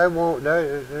 Well, they won't.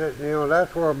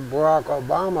 That's where Barack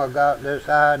Obama got this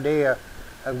idea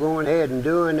of going ahead and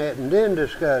doing it and then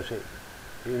discuss it.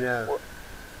 You know.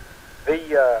 This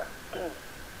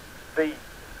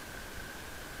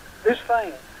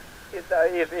thing,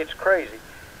 it's crazy.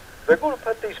 They're going to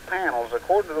put these panels,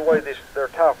 according to the way they're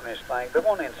talking this thing, they're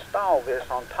going to install this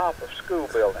on top of school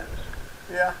buildings.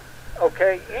 Yeah.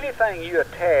 Okay, anything you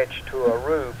attach to a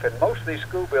roof, and most of these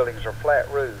school buildings are flat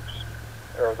roofs,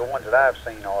 or the ones that I've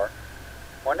seen are,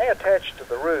 when they attach to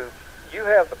the roof, you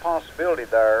have the possibility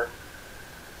there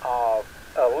of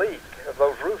a leak, of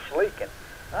those roofs leaking.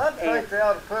 I think they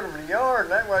ought to put them in the yard,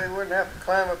 and that way they wouldn't have to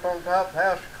climb up on top of the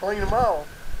house to clean them off.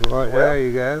 Well, there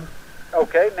you go.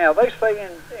 Okay, now they say,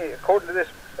 according to this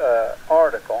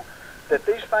article, that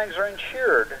these things are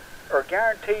insured or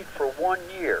guaranteed for 1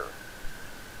 year.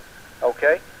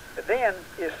 Okay, then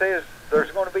it says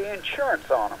there's going to be insurance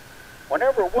on them.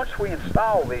 Once we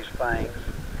install these things,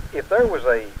 if there was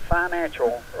a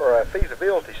financial or a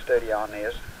feasibility study on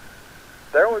this,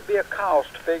 there would be a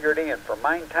cost figured in for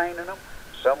maintaining them,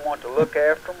 someone to look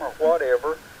after them or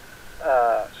whatever,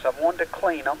 someone to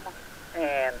clean them,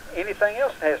 and anything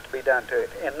else that has to be done to it.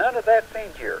 And none of that's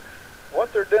in here.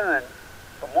 What they're doing,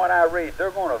 from what I read,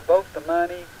 they're going to vote the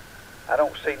money. I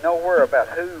don't see nowhere about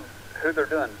who they're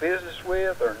doing business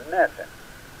with or nothing.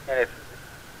 And if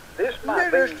this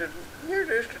might You're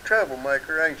just a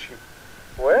troublemaker, ain't you?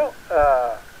 Well,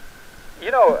 a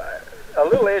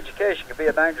little education can be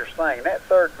a dangerous thing. In that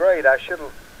third grade, I should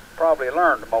have probably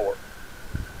learned more.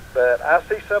 But I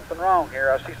see something wrong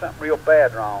here. I see something real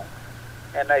bad wrong.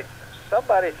 And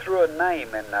somebody threw a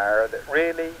name in there that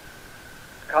really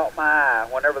caught my eye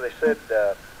whenever they said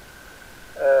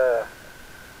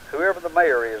whoever the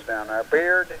mayor is down there,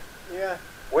 Beard, Yeah.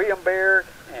 William Beard,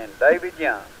 and David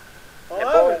Young. Well,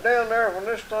 I was down there when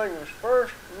this thing was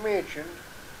first mentioned,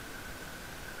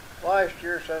 last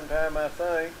year sometime, I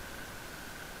think,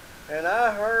 and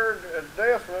I heard a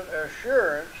definite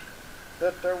assurance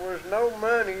that there was no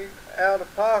money out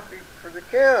of pocket for the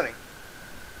county.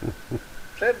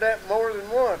 Said that more than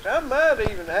once. I might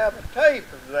even have a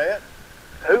tape of that.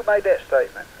 Who made that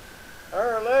statement?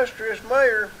 Our illustrious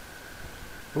mayor.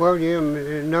 Well,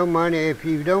 no money. If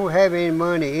you don't have any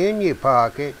money in your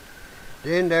pocket,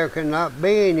 then there cannot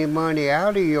be any money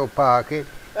out of your pocket.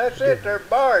 That's it. They're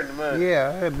borrowing the money.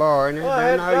 Yeah, they're borrowing it. Well, I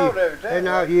hadn't thought of it that They're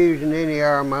not way. using any of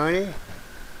our money.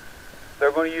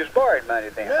 They're going to use borrowed money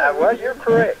then. Yeah, Well, you're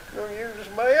correct. We're going to use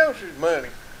somebody else's money.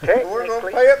 And we're going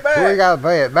to Technically, pay it back. We got to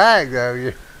pay it back,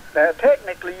 though. now,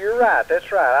 technically, you're right.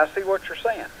 That's right. I see what you're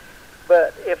saying.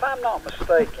 But if I'm not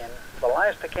mistaken, the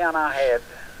last account I had,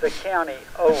 the county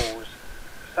owes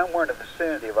somewhere in the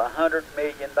vicinity of $100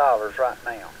 million right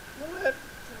now. Well,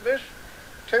 this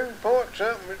 2 point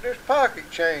something is just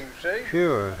pocket change, see?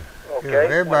 Sure. Okay?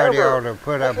 Everybody ought to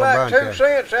put up That's like a bunch 2 of.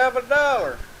 cents out of a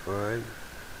dollar. Right.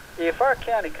 If our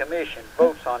county commission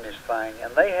votes on this thing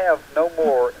and they have no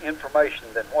more information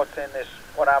than what's in this,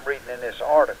 what I'm reading in this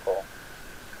article,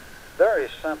 there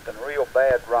is something real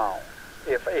bad wrong.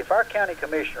 If our county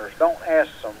commissioners don't ask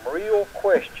some real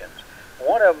questions,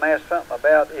 one of them asked something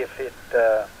about if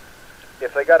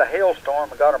they got a hailstorm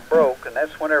and got them broke, and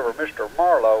that's whenever Mr.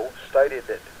 Marlowe stated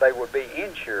that they would be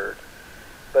insured.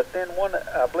 But then one,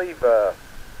 I believe,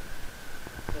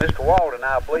 Mr. Walden,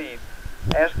 I believe,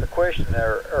 asked the question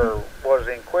or was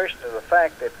in question of the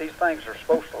fact that these things are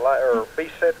supposed to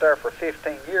be set there for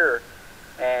 15 years,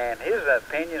 and his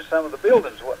opinion, some of the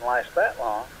buildings wouldn't last that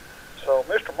long. So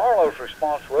Mr. Marlowe's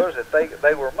response was that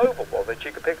they were movable, that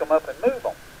you could pick them up and move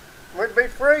them. Would be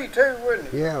free too,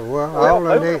 wouldn't it? Yeah, well, Well, all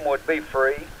moving they them would be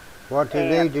free. what they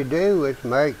need to do is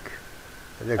make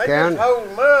the They county. just hold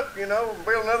them up, you know, and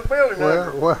build another building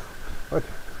under 'em. Well, what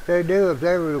they do if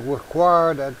they would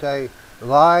require that they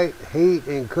light, heat,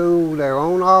 and cool their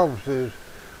own offices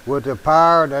with the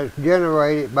power that's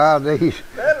generated by these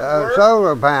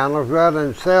solar panels, rather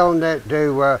than selling it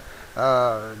to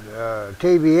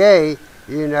TVA,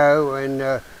 you know,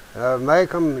 and make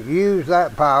them use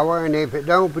that power. And if it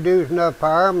don't produce enough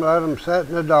power, let them sit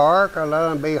in the dark, or let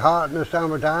them be hot in the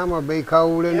summertime, or be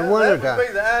cold in the wintertime. That would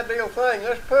be the ideal thing.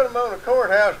 Let's put them on the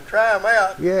courthouse and try them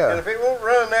out. Yeah. And if it won't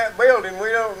run that building, we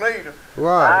don't need them.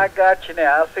 Right. I got you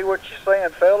now. I see what you're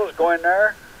saying, fellas. Go in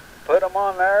there, put them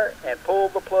on there, and pull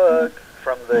the plug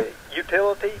from the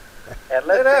utility, and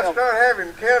let They'd have to them. start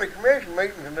having county commission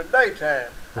meetings in the daytime.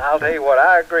 I'll tell you what,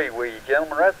 I agree with you,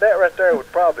 gentlemen. That right there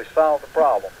would probably solve the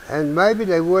problem. And maybe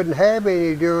they wouldn't have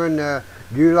any during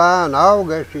July and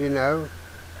August, you know.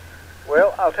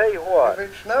 Well, I'll tell you If what.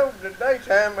 it snowed in the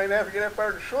daytime, they'd have to get up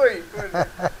there to sleep, wouldn't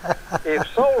they? If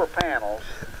solar panels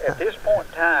at this point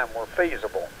in time were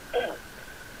feasible,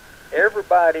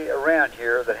 everybody around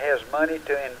here that has money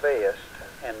to invest,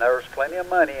 and there's plenty of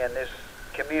money in this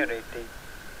community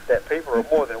that people are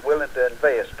more than willing to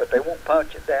invest, but they won't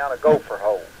punch it down a gopher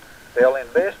hole. They'll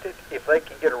invest it if they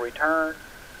can get a return,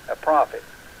 a profit.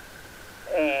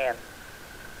 And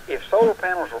if solar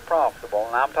panels were profitable,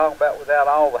 and I'm talking about without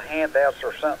all the handouts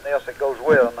or something else that goes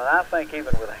with them, and I think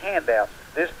even with the handouts,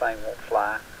 this thing won't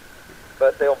fly,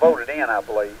 but they'll vote it in, I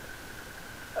believe.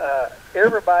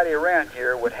 Everybody around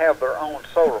here would have their own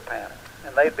solar panel,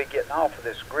 and they'd be getting off of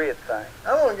this grid thing.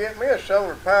 I want to get me a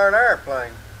solar-powered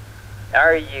airplane.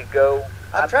 There you go.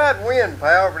 I tried wind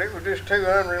power, but it was just too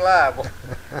unreliable.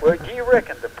 Well, do you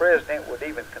reckon the president would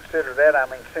even consider that? I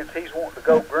mean, since he's wanting to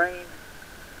go green?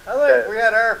 I think if we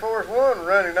had Air Force One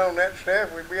running on that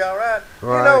stuff, we'd be all right.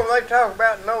 Right. You know, they talk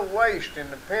about no waste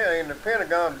in the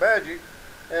Pentagon budget,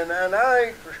 and I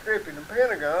ain't for stripping the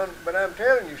Pentagon, but I'm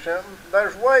telling you something.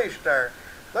 There's waste there.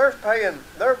 They're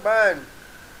buying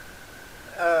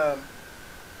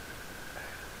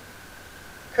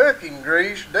cooking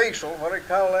grease, diesel, what do they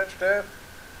call that stuff?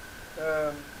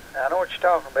 I know what you're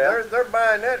talking about. They're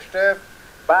buying that stuff.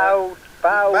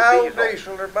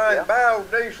 Biodiesel. They're buying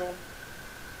biodiesel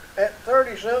at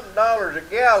 $30-something a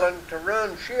gallon to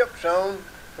run ships on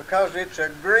because it's a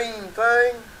green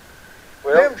thing.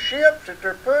 Well, Them ships that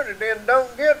they're putting it in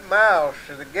don't get miles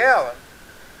to the gallon.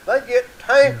 They get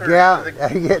tankers to the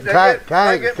They get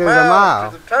tanks to the miles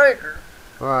mile. to the tanker.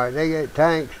 Right, they get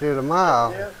tanks to the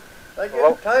mile. Yeah, they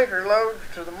get tanker loads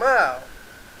to the mile.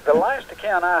 the last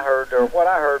account I heard, or what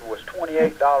I heard, was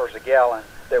 $28 a gallon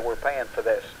that we're paying for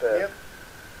that stuff. Yep.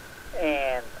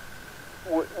 And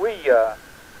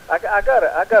I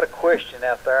got a question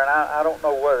out there, and I don't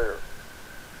know whether.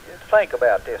 Think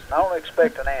about this, and I don't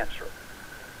expect an answer.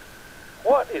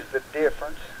 What is the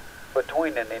difference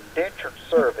between an indentured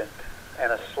servant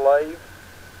and a slave?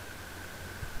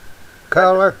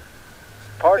 Color,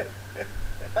 Pardon?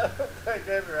 I don't think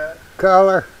that's right.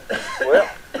 color. Well,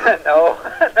 no,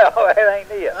 it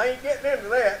ain't it. I ain't getting into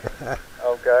that.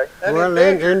 Okay. An Well,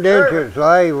 indentured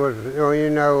slave was, you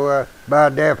know, by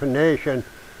definition,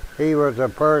 he was a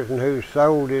person who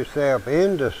sold himself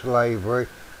into slavery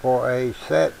for a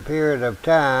set period of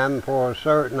time for a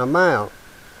certain amount.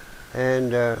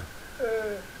 And Had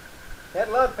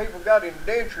a lot of people got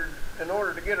indentured in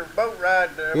order to get a boat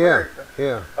ride to America.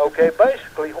 yeah. Okay,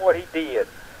 basically what he did,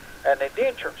 an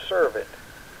indentured servant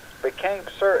became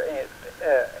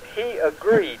he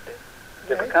agreed to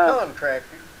Yeah, he become.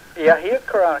 contracted. Yeah, he a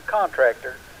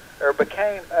contractor, or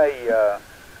became a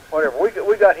whatever.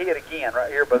 We got hit again right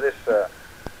here by this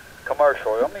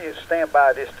commercial. Let me just stand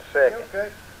by just a second. Okay.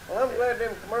 Well, I'm glad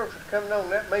them commercials coming on.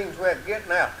 That means we're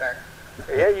getting out there.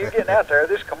 Yeah, you're getting out there.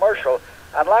 This commercial,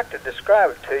 I'd like to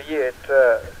describe it to you.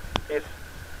 It's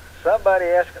somebody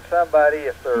asking somebody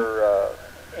if they're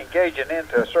engaging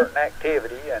into a certain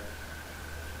activity, and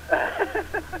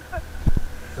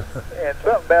and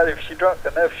something about if she drunk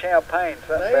enough champagne,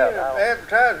 something They about, ain't I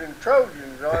advertising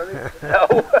Trojans, are they? don't, no,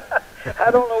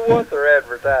 I don't know what they're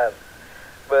advertising.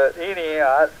 But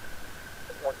anyhow,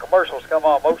 when commercials come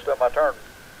on, most of them I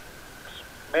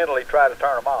mentally try to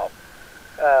turn them off.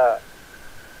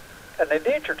 An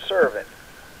indentured servant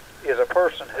is a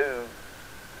person who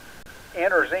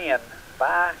enters in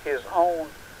by his own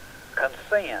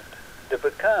consent to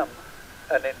become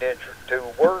an indentured, to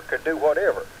work or do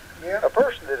whatever. Yeah. A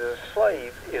person that is a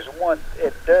slave is one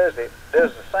that does the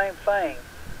same thing,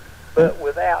 but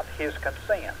without his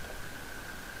consent.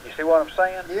 You see what I'm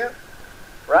saying? Yeah.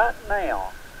 Right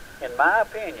now, in my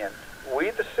opinion, we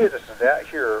the citizens out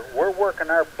here, we're working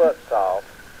our butts off,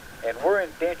 and we're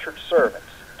indentured servants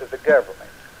to the government.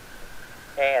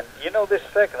 And you know this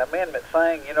Second Amendment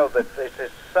thing, you know that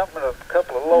it's something, a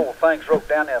couple of little things wrote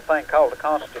down in a thing called the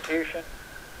Constitution.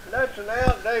 That's an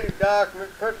outdated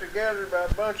document put together by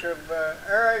a bunch of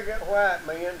arrogant white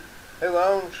men who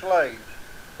own slaves.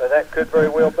 But that could very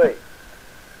well be.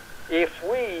 If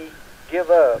we give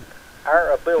up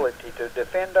our ability to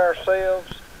defend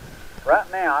ourselves, right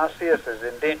now I see us as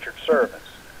indentured servants.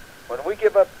 When we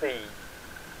give up the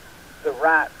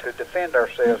right to defend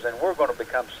ourselves, then we're going to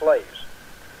become slaves.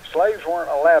 Slaves weren't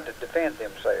allowed to defend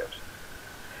themselves.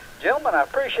 Gentlemen, I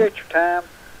appreciate your time,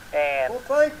 and Well,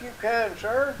 thank you, kind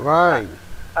sir. Right.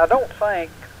 I don't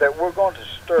think that we're going to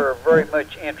stir very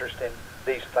much interest in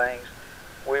these things.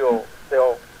 They'll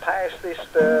pass this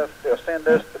stuff, they'll send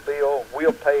us the bill,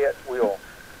 we'll pay it,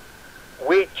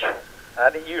 which, I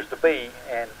didn't use the B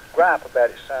and gripe about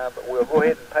it some, but we'll go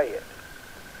ahead and pay it.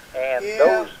 And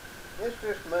Yeah, it's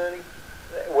just money.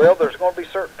 well, there's going to be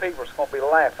certain people that's going to be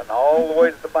laughing all the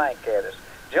way to the bank at us.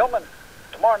 Gentlemen,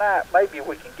 tomorrow night maybe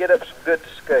we can get up some good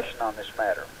discussion on this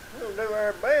matter. We'll do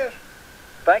our best.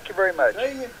 Thank you very much.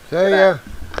 See you. See ya.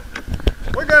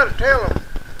 We got to tell them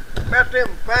about them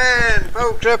fine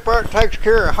folks up there that takes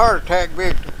care of heart attack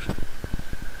victims.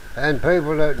 And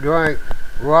people that drink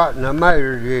rotten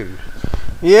tomato juice.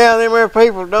 Yeah, them there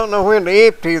people don't know when to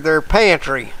empty their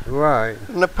pantry. Right.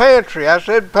 In the pantry, I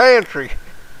said pantry.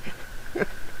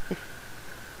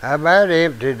 How about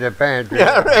empty the pantry?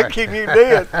 Yeah, I reckon you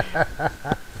did.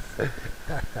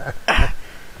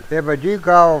 Yeah, but you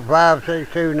call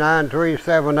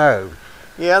 562-9370.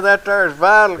 Yeah, that there's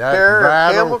Vital That's Care of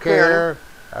vital Campbell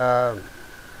care,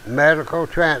 medical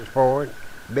transport.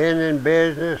 Been in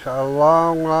business a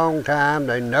long, long time.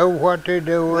 They know what they're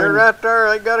doing. They're right there.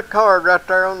 They got a card right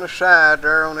there on the side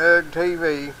there on the UG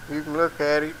TV. You can look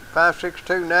at it.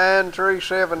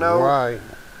 562-9370. Right.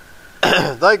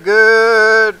 They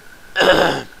good.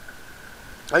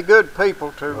 They good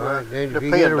people to Right. And if depend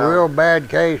you get a on. real bad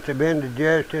case of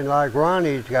indigestion like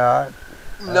Ronnie's got,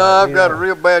 No, I've you got know. a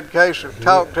real bad case of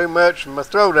talk too much and my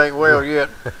throat ain't well yet.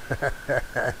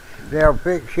 they'll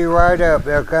fix you right up.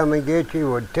 They'll come and get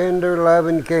you with tender,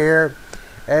 loving care,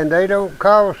 and they don't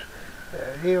cost.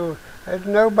 There's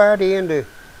nobody in the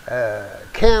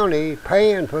county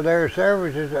paying for their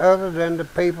services other than the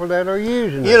people that are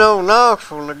using You them. know,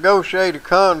 Knoxville negotiated a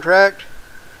contract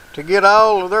to get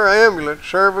all of their ambulance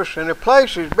service in a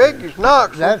place as big as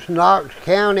Knoxville. That's Knox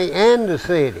County and the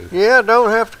city. Yeah, don't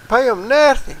have to pay them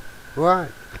nothing. Right.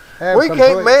 We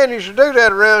can't manage to do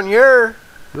that around here.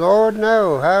 Lord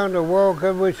no. How in the world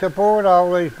could we support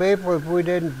all these people if we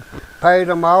didn't pay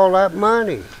them all that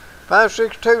money?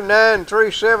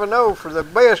 562-9370 for the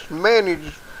best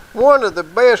managed, one of the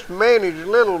best managed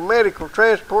little medical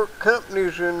transport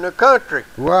companies in the country.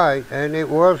 Right, and it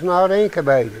was not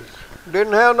incubated.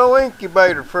 Didn't have no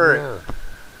incubator for it. No.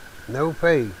 No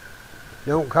fee.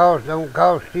 Don't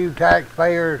cost you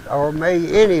taxpayers or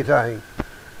me anything.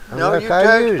 No, you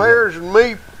I use it. taxpayers and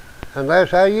me.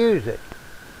 Unless I use it.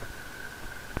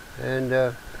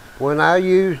 And when I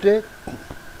used it,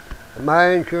 my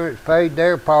insurance paid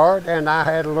their part, and I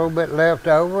had a little bit left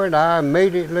over, and I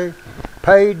immediately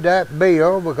paid that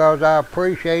bill because I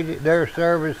appreciated their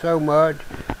service so much.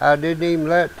 I didn't even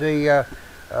let the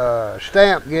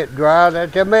stamp get dry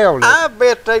that they mailed it. I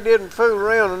bet they didn't fool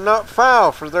around and not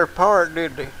file for their part,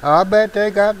 did they? I bet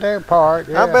they got their part.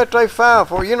 Yeah. I bet they filed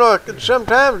for it. You know,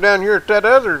 sometimes down here at that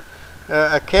other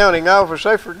accounting office,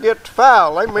 they forget to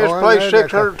file. They misplaced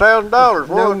 $600,000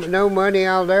 once. No money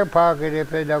out of their pocket if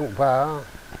they don't file.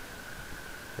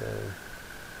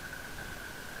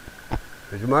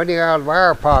 There's money out of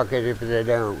our pocket if they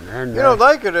don't. And You know,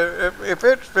 they could if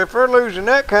they're losing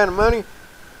that kind of money,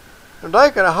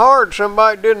 they could have hired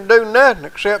somebody that didn't do nothing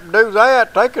except do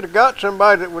that. They could have got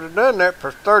somebody that would have done that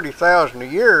for $30,000 a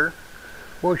year.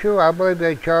 Well, sure, I believe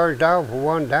they charged off for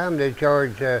one time. They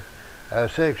charged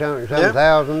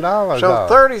 $600,000. So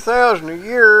 30,000 a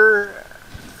year,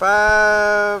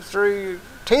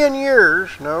 10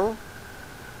 years, no,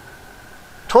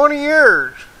 20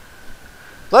 years.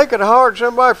 They could have hired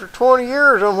somebody for 20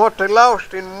 years on what they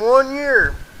lost in 1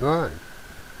 year. Right.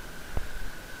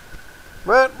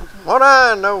 But what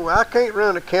I know, I can't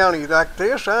run a county like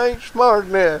this. I ain't smart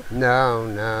enough.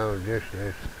 No, just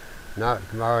not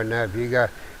smart enough. You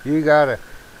gotta.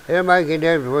 It'll make a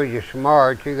difference when you're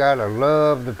smart. You gotta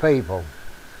love the people.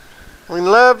 We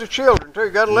love the children too.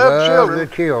 You gotta love the children. Love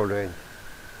the children.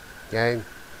 Okay.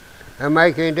 It'll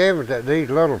make any difference that these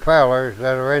little fellers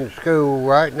that are in school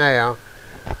right now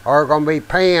are gonna be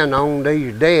paying on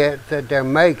these debts that they're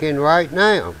making right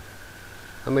now.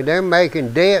 I mean, they're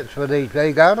making debts for these.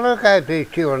 They got to look after these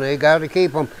children. They got to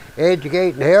keep them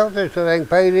educated and healthy so they can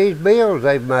pay these bills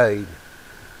they've made.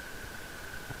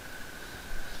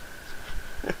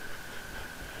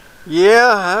 Yeah,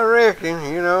 I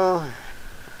reckon. You know,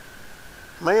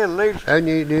 man needs. And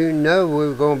you do know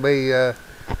we're going to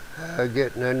be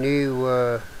getting a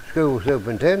new school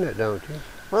superintendent, don't you?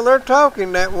 Well, they're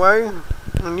talking that way.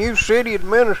 A new city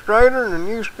administrator and a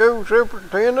new school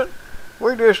superintendent.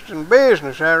 We're just in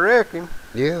business, I reckon.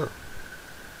 Yeah.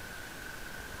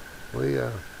 We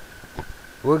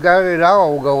got it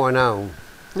all going on.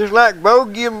 Just like Bo,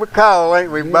 give him a call,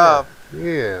 ain't we, Bob?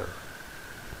 Yeah.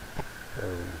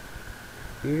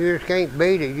 You just can't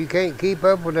beat it. You can't keep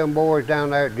up with them boys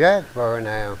down there at Jacksboro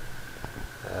now.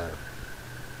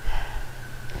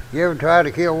 You ever try to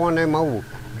kill one of them old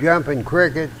jumping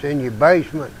crickets in your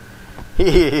basement?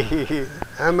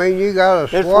 I mean, you got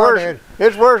to swat it.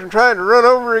 It's worse than trying to run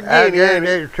over again.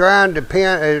 It's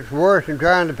worse than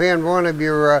trying to pin one of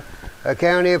your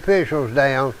county officials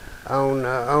down on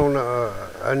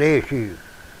an issue.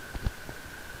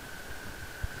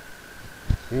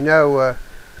 You know,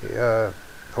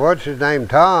 what's his name?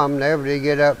 Tom never did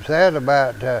get upset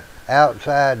about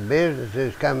outside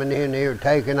businesses coming in here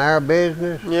taking our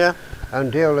business. Yeah.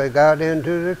 Until they got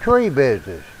into the tree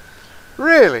business.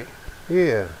 Really?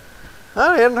 Yeah.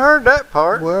 I hadn't heard that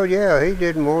part. Well, yeah, he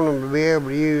didn't want them to be able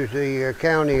to use the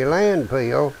county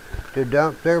landfill to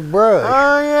dump their brush.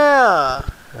 Oh,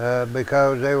 yeah.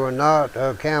 Because they were not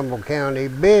a Campbell County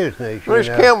business. Well, it's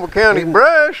Campbell County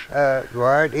brush.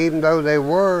 Right, even though they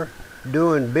were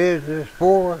doing business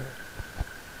for,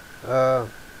 I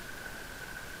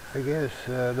guess,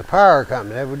 the power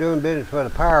company. They were doing business for the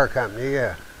power company,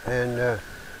 yeah. And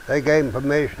they gave them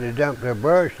permission to dump their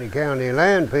brush in the county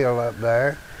landfill up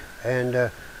there. And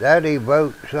that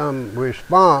evoked some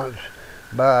response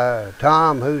by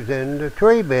Tom, who's in the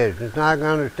tree business. And I can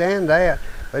understand that,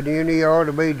 but you ought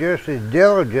to be just as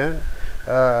diligent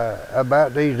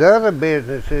about these other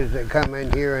businesses that come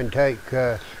in here and take.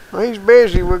 Well, he's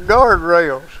busy with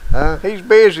guardrails. Huh? He's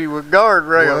busy with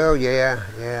guardrails. Well, yeah.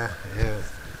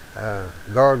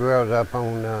 Guardrails up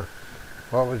on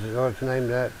what's the name of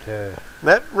that?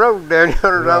 That road down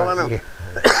yonder, all I know. Yeah.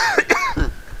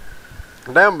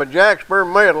 Down by Jacksboro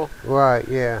Middle. Right,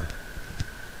 yeah.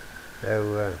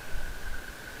 So,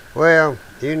 well,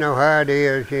 you know how it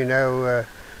is, you know,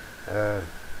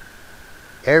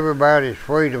 everybody's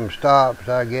freedom stops,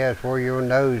 I guess, where your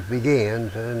nose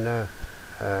begins, and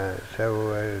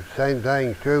so same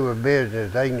thing's true with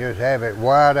business. They can just have it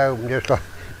wide open, just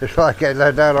like they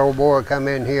let that old boy come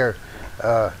in here,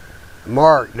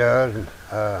 Mark does,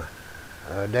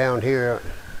 down here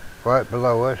right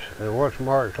below us. And what's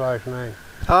Mark's last name?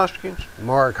 Hoskins.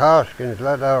 Mark Hoskins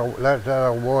let that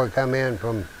old boy come in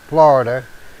from Florida.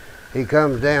 He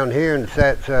comes down here and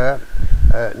sets up,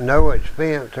 no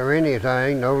expense or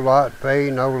anything, no lot fee,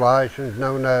 no license,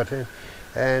 no nothing,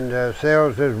 and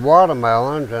sells his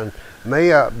watermelons. And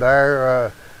me up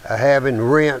there having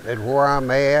rent at where I'm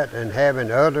at and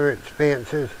having other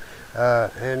expenses,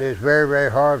 and it's very,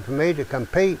 very hard for me to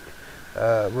compete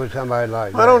with somebody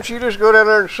like that. Why don't you just go down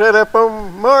there and set up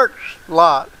on Mark's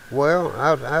lot? Well,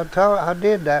 I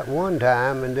did that one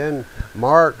time, and then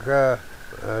Mark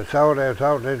thought there's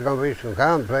going to be some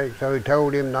conflict, so he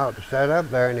told him not to set up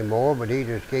there anymore, but he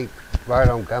just keeps right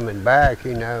on coming back,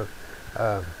 you know.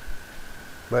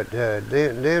 But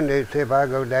then if I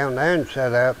go down there and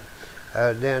set up,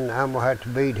 then I'm going to have to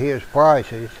beat his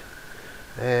prices,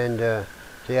 and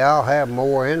see, I'll have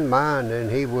more in mind than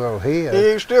he will his.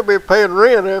 You'll still be paying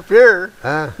rent up here.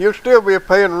 Huh? You'll still be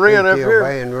paying rent up here.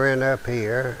 Paying rent up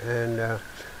here, and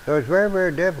so it's very,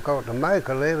 very difficult to make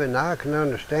a living. I can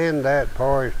understand that, as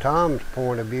far as Tom's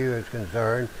point of view is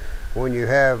concerned, when you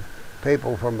have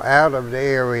people from out of the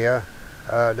area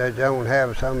that don't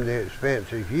have some of the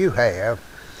expenses you have,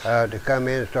 to come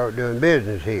in and start doing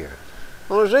business here.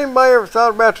 Well, has anybody ever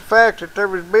thought about the fact that there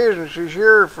was businesses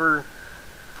here for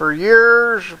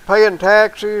years paying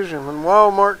taxes, and when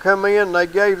Walmart come in, they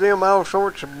gave them all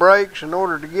sorts of breaks in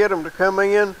order to get them to come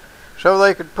in so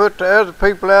they could put the other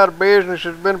people out of business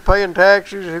that's been paying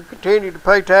taxes, who continue to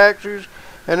pay taxes,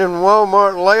 and then when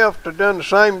Walmart left, they done the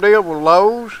same deal with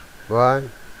Lowe's. Right.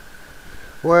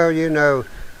 Well, you know,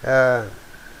 the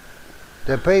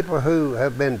people who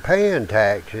have been paying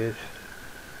taxes,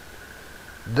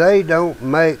 they don't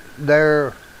make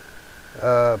their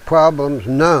problems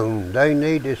known. They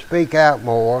need to speak out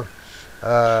more.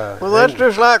 Well, that's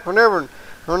just like whenever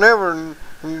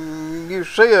you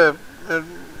see a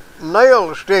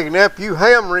nail sticking up, you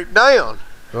hammer it down.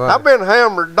 Right. I've been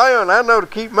hammered down. I know to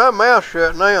keep my mouth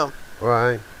shut now.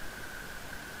 Right.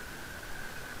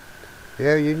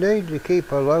 Yeah, you need to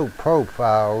keep a low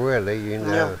profile, really, you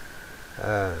know.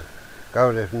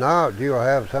 Because if not, you'll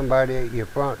have somebody at your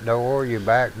front door, your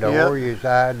back door, your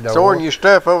side door. Throwing your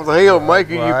stuff over the hill,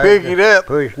 making you pick it up.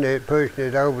 Pushing it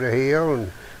over the hill,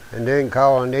 and then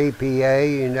calling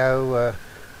EPA, you know.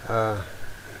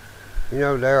 You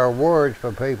know, there are words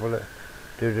for people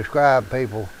to describe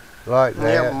people like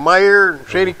that. Yeah, mayor,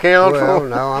 city council. Well,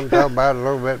 no, I'm talking about a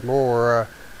little bit more,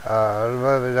 a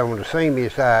little bit on the senior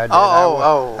side.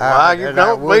 You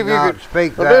don't believe you could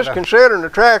speak well, that. just considering the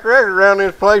track record around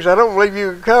this place, I don't believe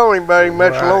you could call anybody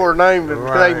much lower name than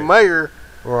the name mayor.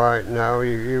 Right, no,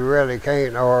 you really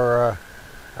can't, or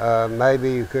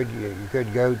maybe you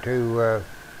could go to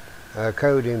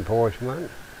code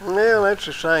enforcement. Well, that's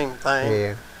the same thing.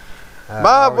 Yeah.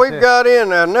 Bob, we've got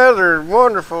in another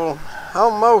wonderful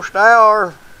almost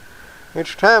hour.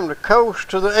 It's time to coast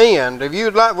to the end. Would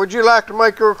you like to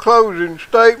make your closing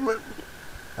statement?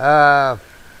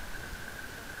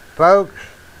 Folks,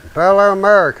 fellow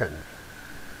Americans,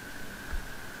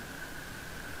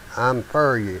 I'm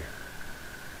for you.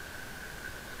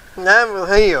 And I'm with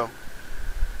him.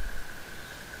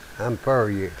 I'm for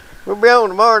you. We'll be on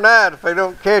tomorrow night if they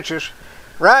don't catch us.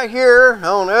 Right here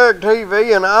on UGG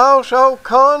TV, and also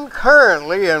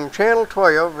concurrently on Channel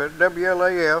 12 at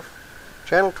WLAF,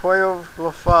 Channel 12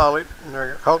 La Follette,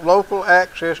 their local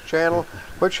access channel,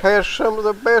 which has some of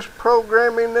the best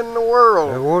programming in the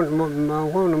world. I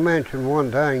want to mention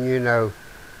one thing, you know.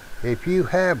 If you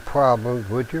have problems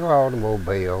with your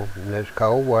automobile in this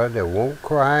cold weather, it won't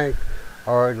crank,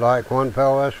 or like one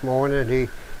fellow this morning,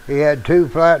 he had 2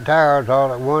 flat tires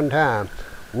all at one time.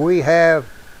 We have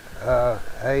a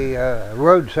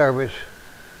road service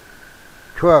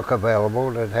truck available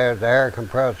that has air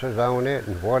compressors on it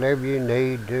and whatever you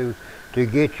need to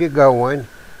get you going.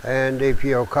 And if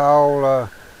you'll call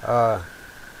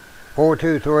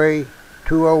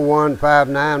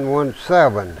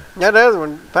 423-201-5917. That other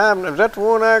one, is that the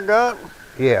one I got?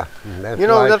 Yeah. You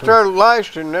know, that's our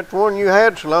license. That's the one you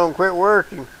had so long quit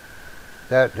working.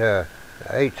 That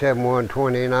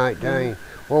 871-2019.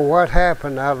 Well, what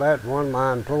happened, I let one of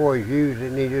my employees use it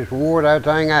and he just wore that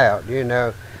thing out, you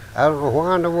know. I don't know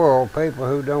why in the world people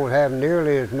who don't have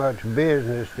nearly as much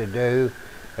business to do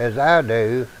as I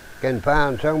do can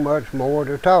find so much more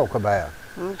to talk about.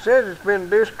 It says it's been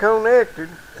disconnected.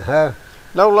 Huh?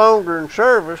 No longer in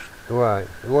service. Right.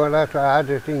 Well, that's why I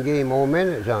just didn't give him more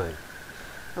minutes on it.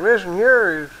 Listen,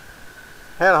 here is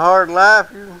had a hard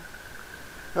life.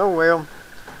 Oh well.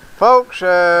 Folks,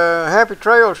 happy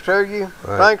trails to you.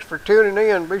 Right. Thanks for tuning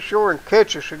in. Be sure and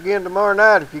catch us again tomorrow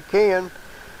night if you can.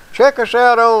 Check us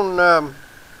out on,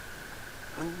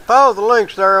 follow the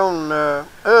links there on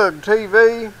UGG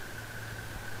TV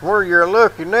where you're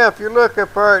looking. Now, if you look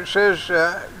up there, it says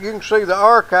you can see the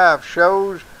archive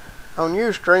shows on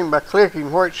Ustream by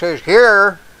clicking where it says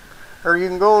here, or you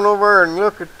can go on over and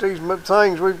look at these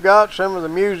things we've got, some of the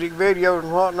music videos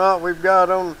and whatnot we've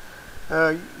got on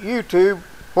YouTube,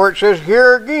 where it says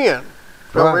here again.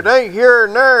 So Right. it ain't here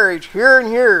and there, it's here and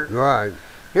here. Right.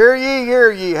 Hear ye, hear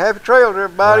ye. Happy trails,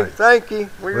 everybody. Right. Thank you.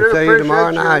 We We'll really see you appreciate tomorrow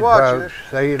you night, watching folks.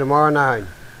 us. See you tomorrow night.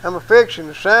 I'm a fiction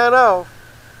to sign off.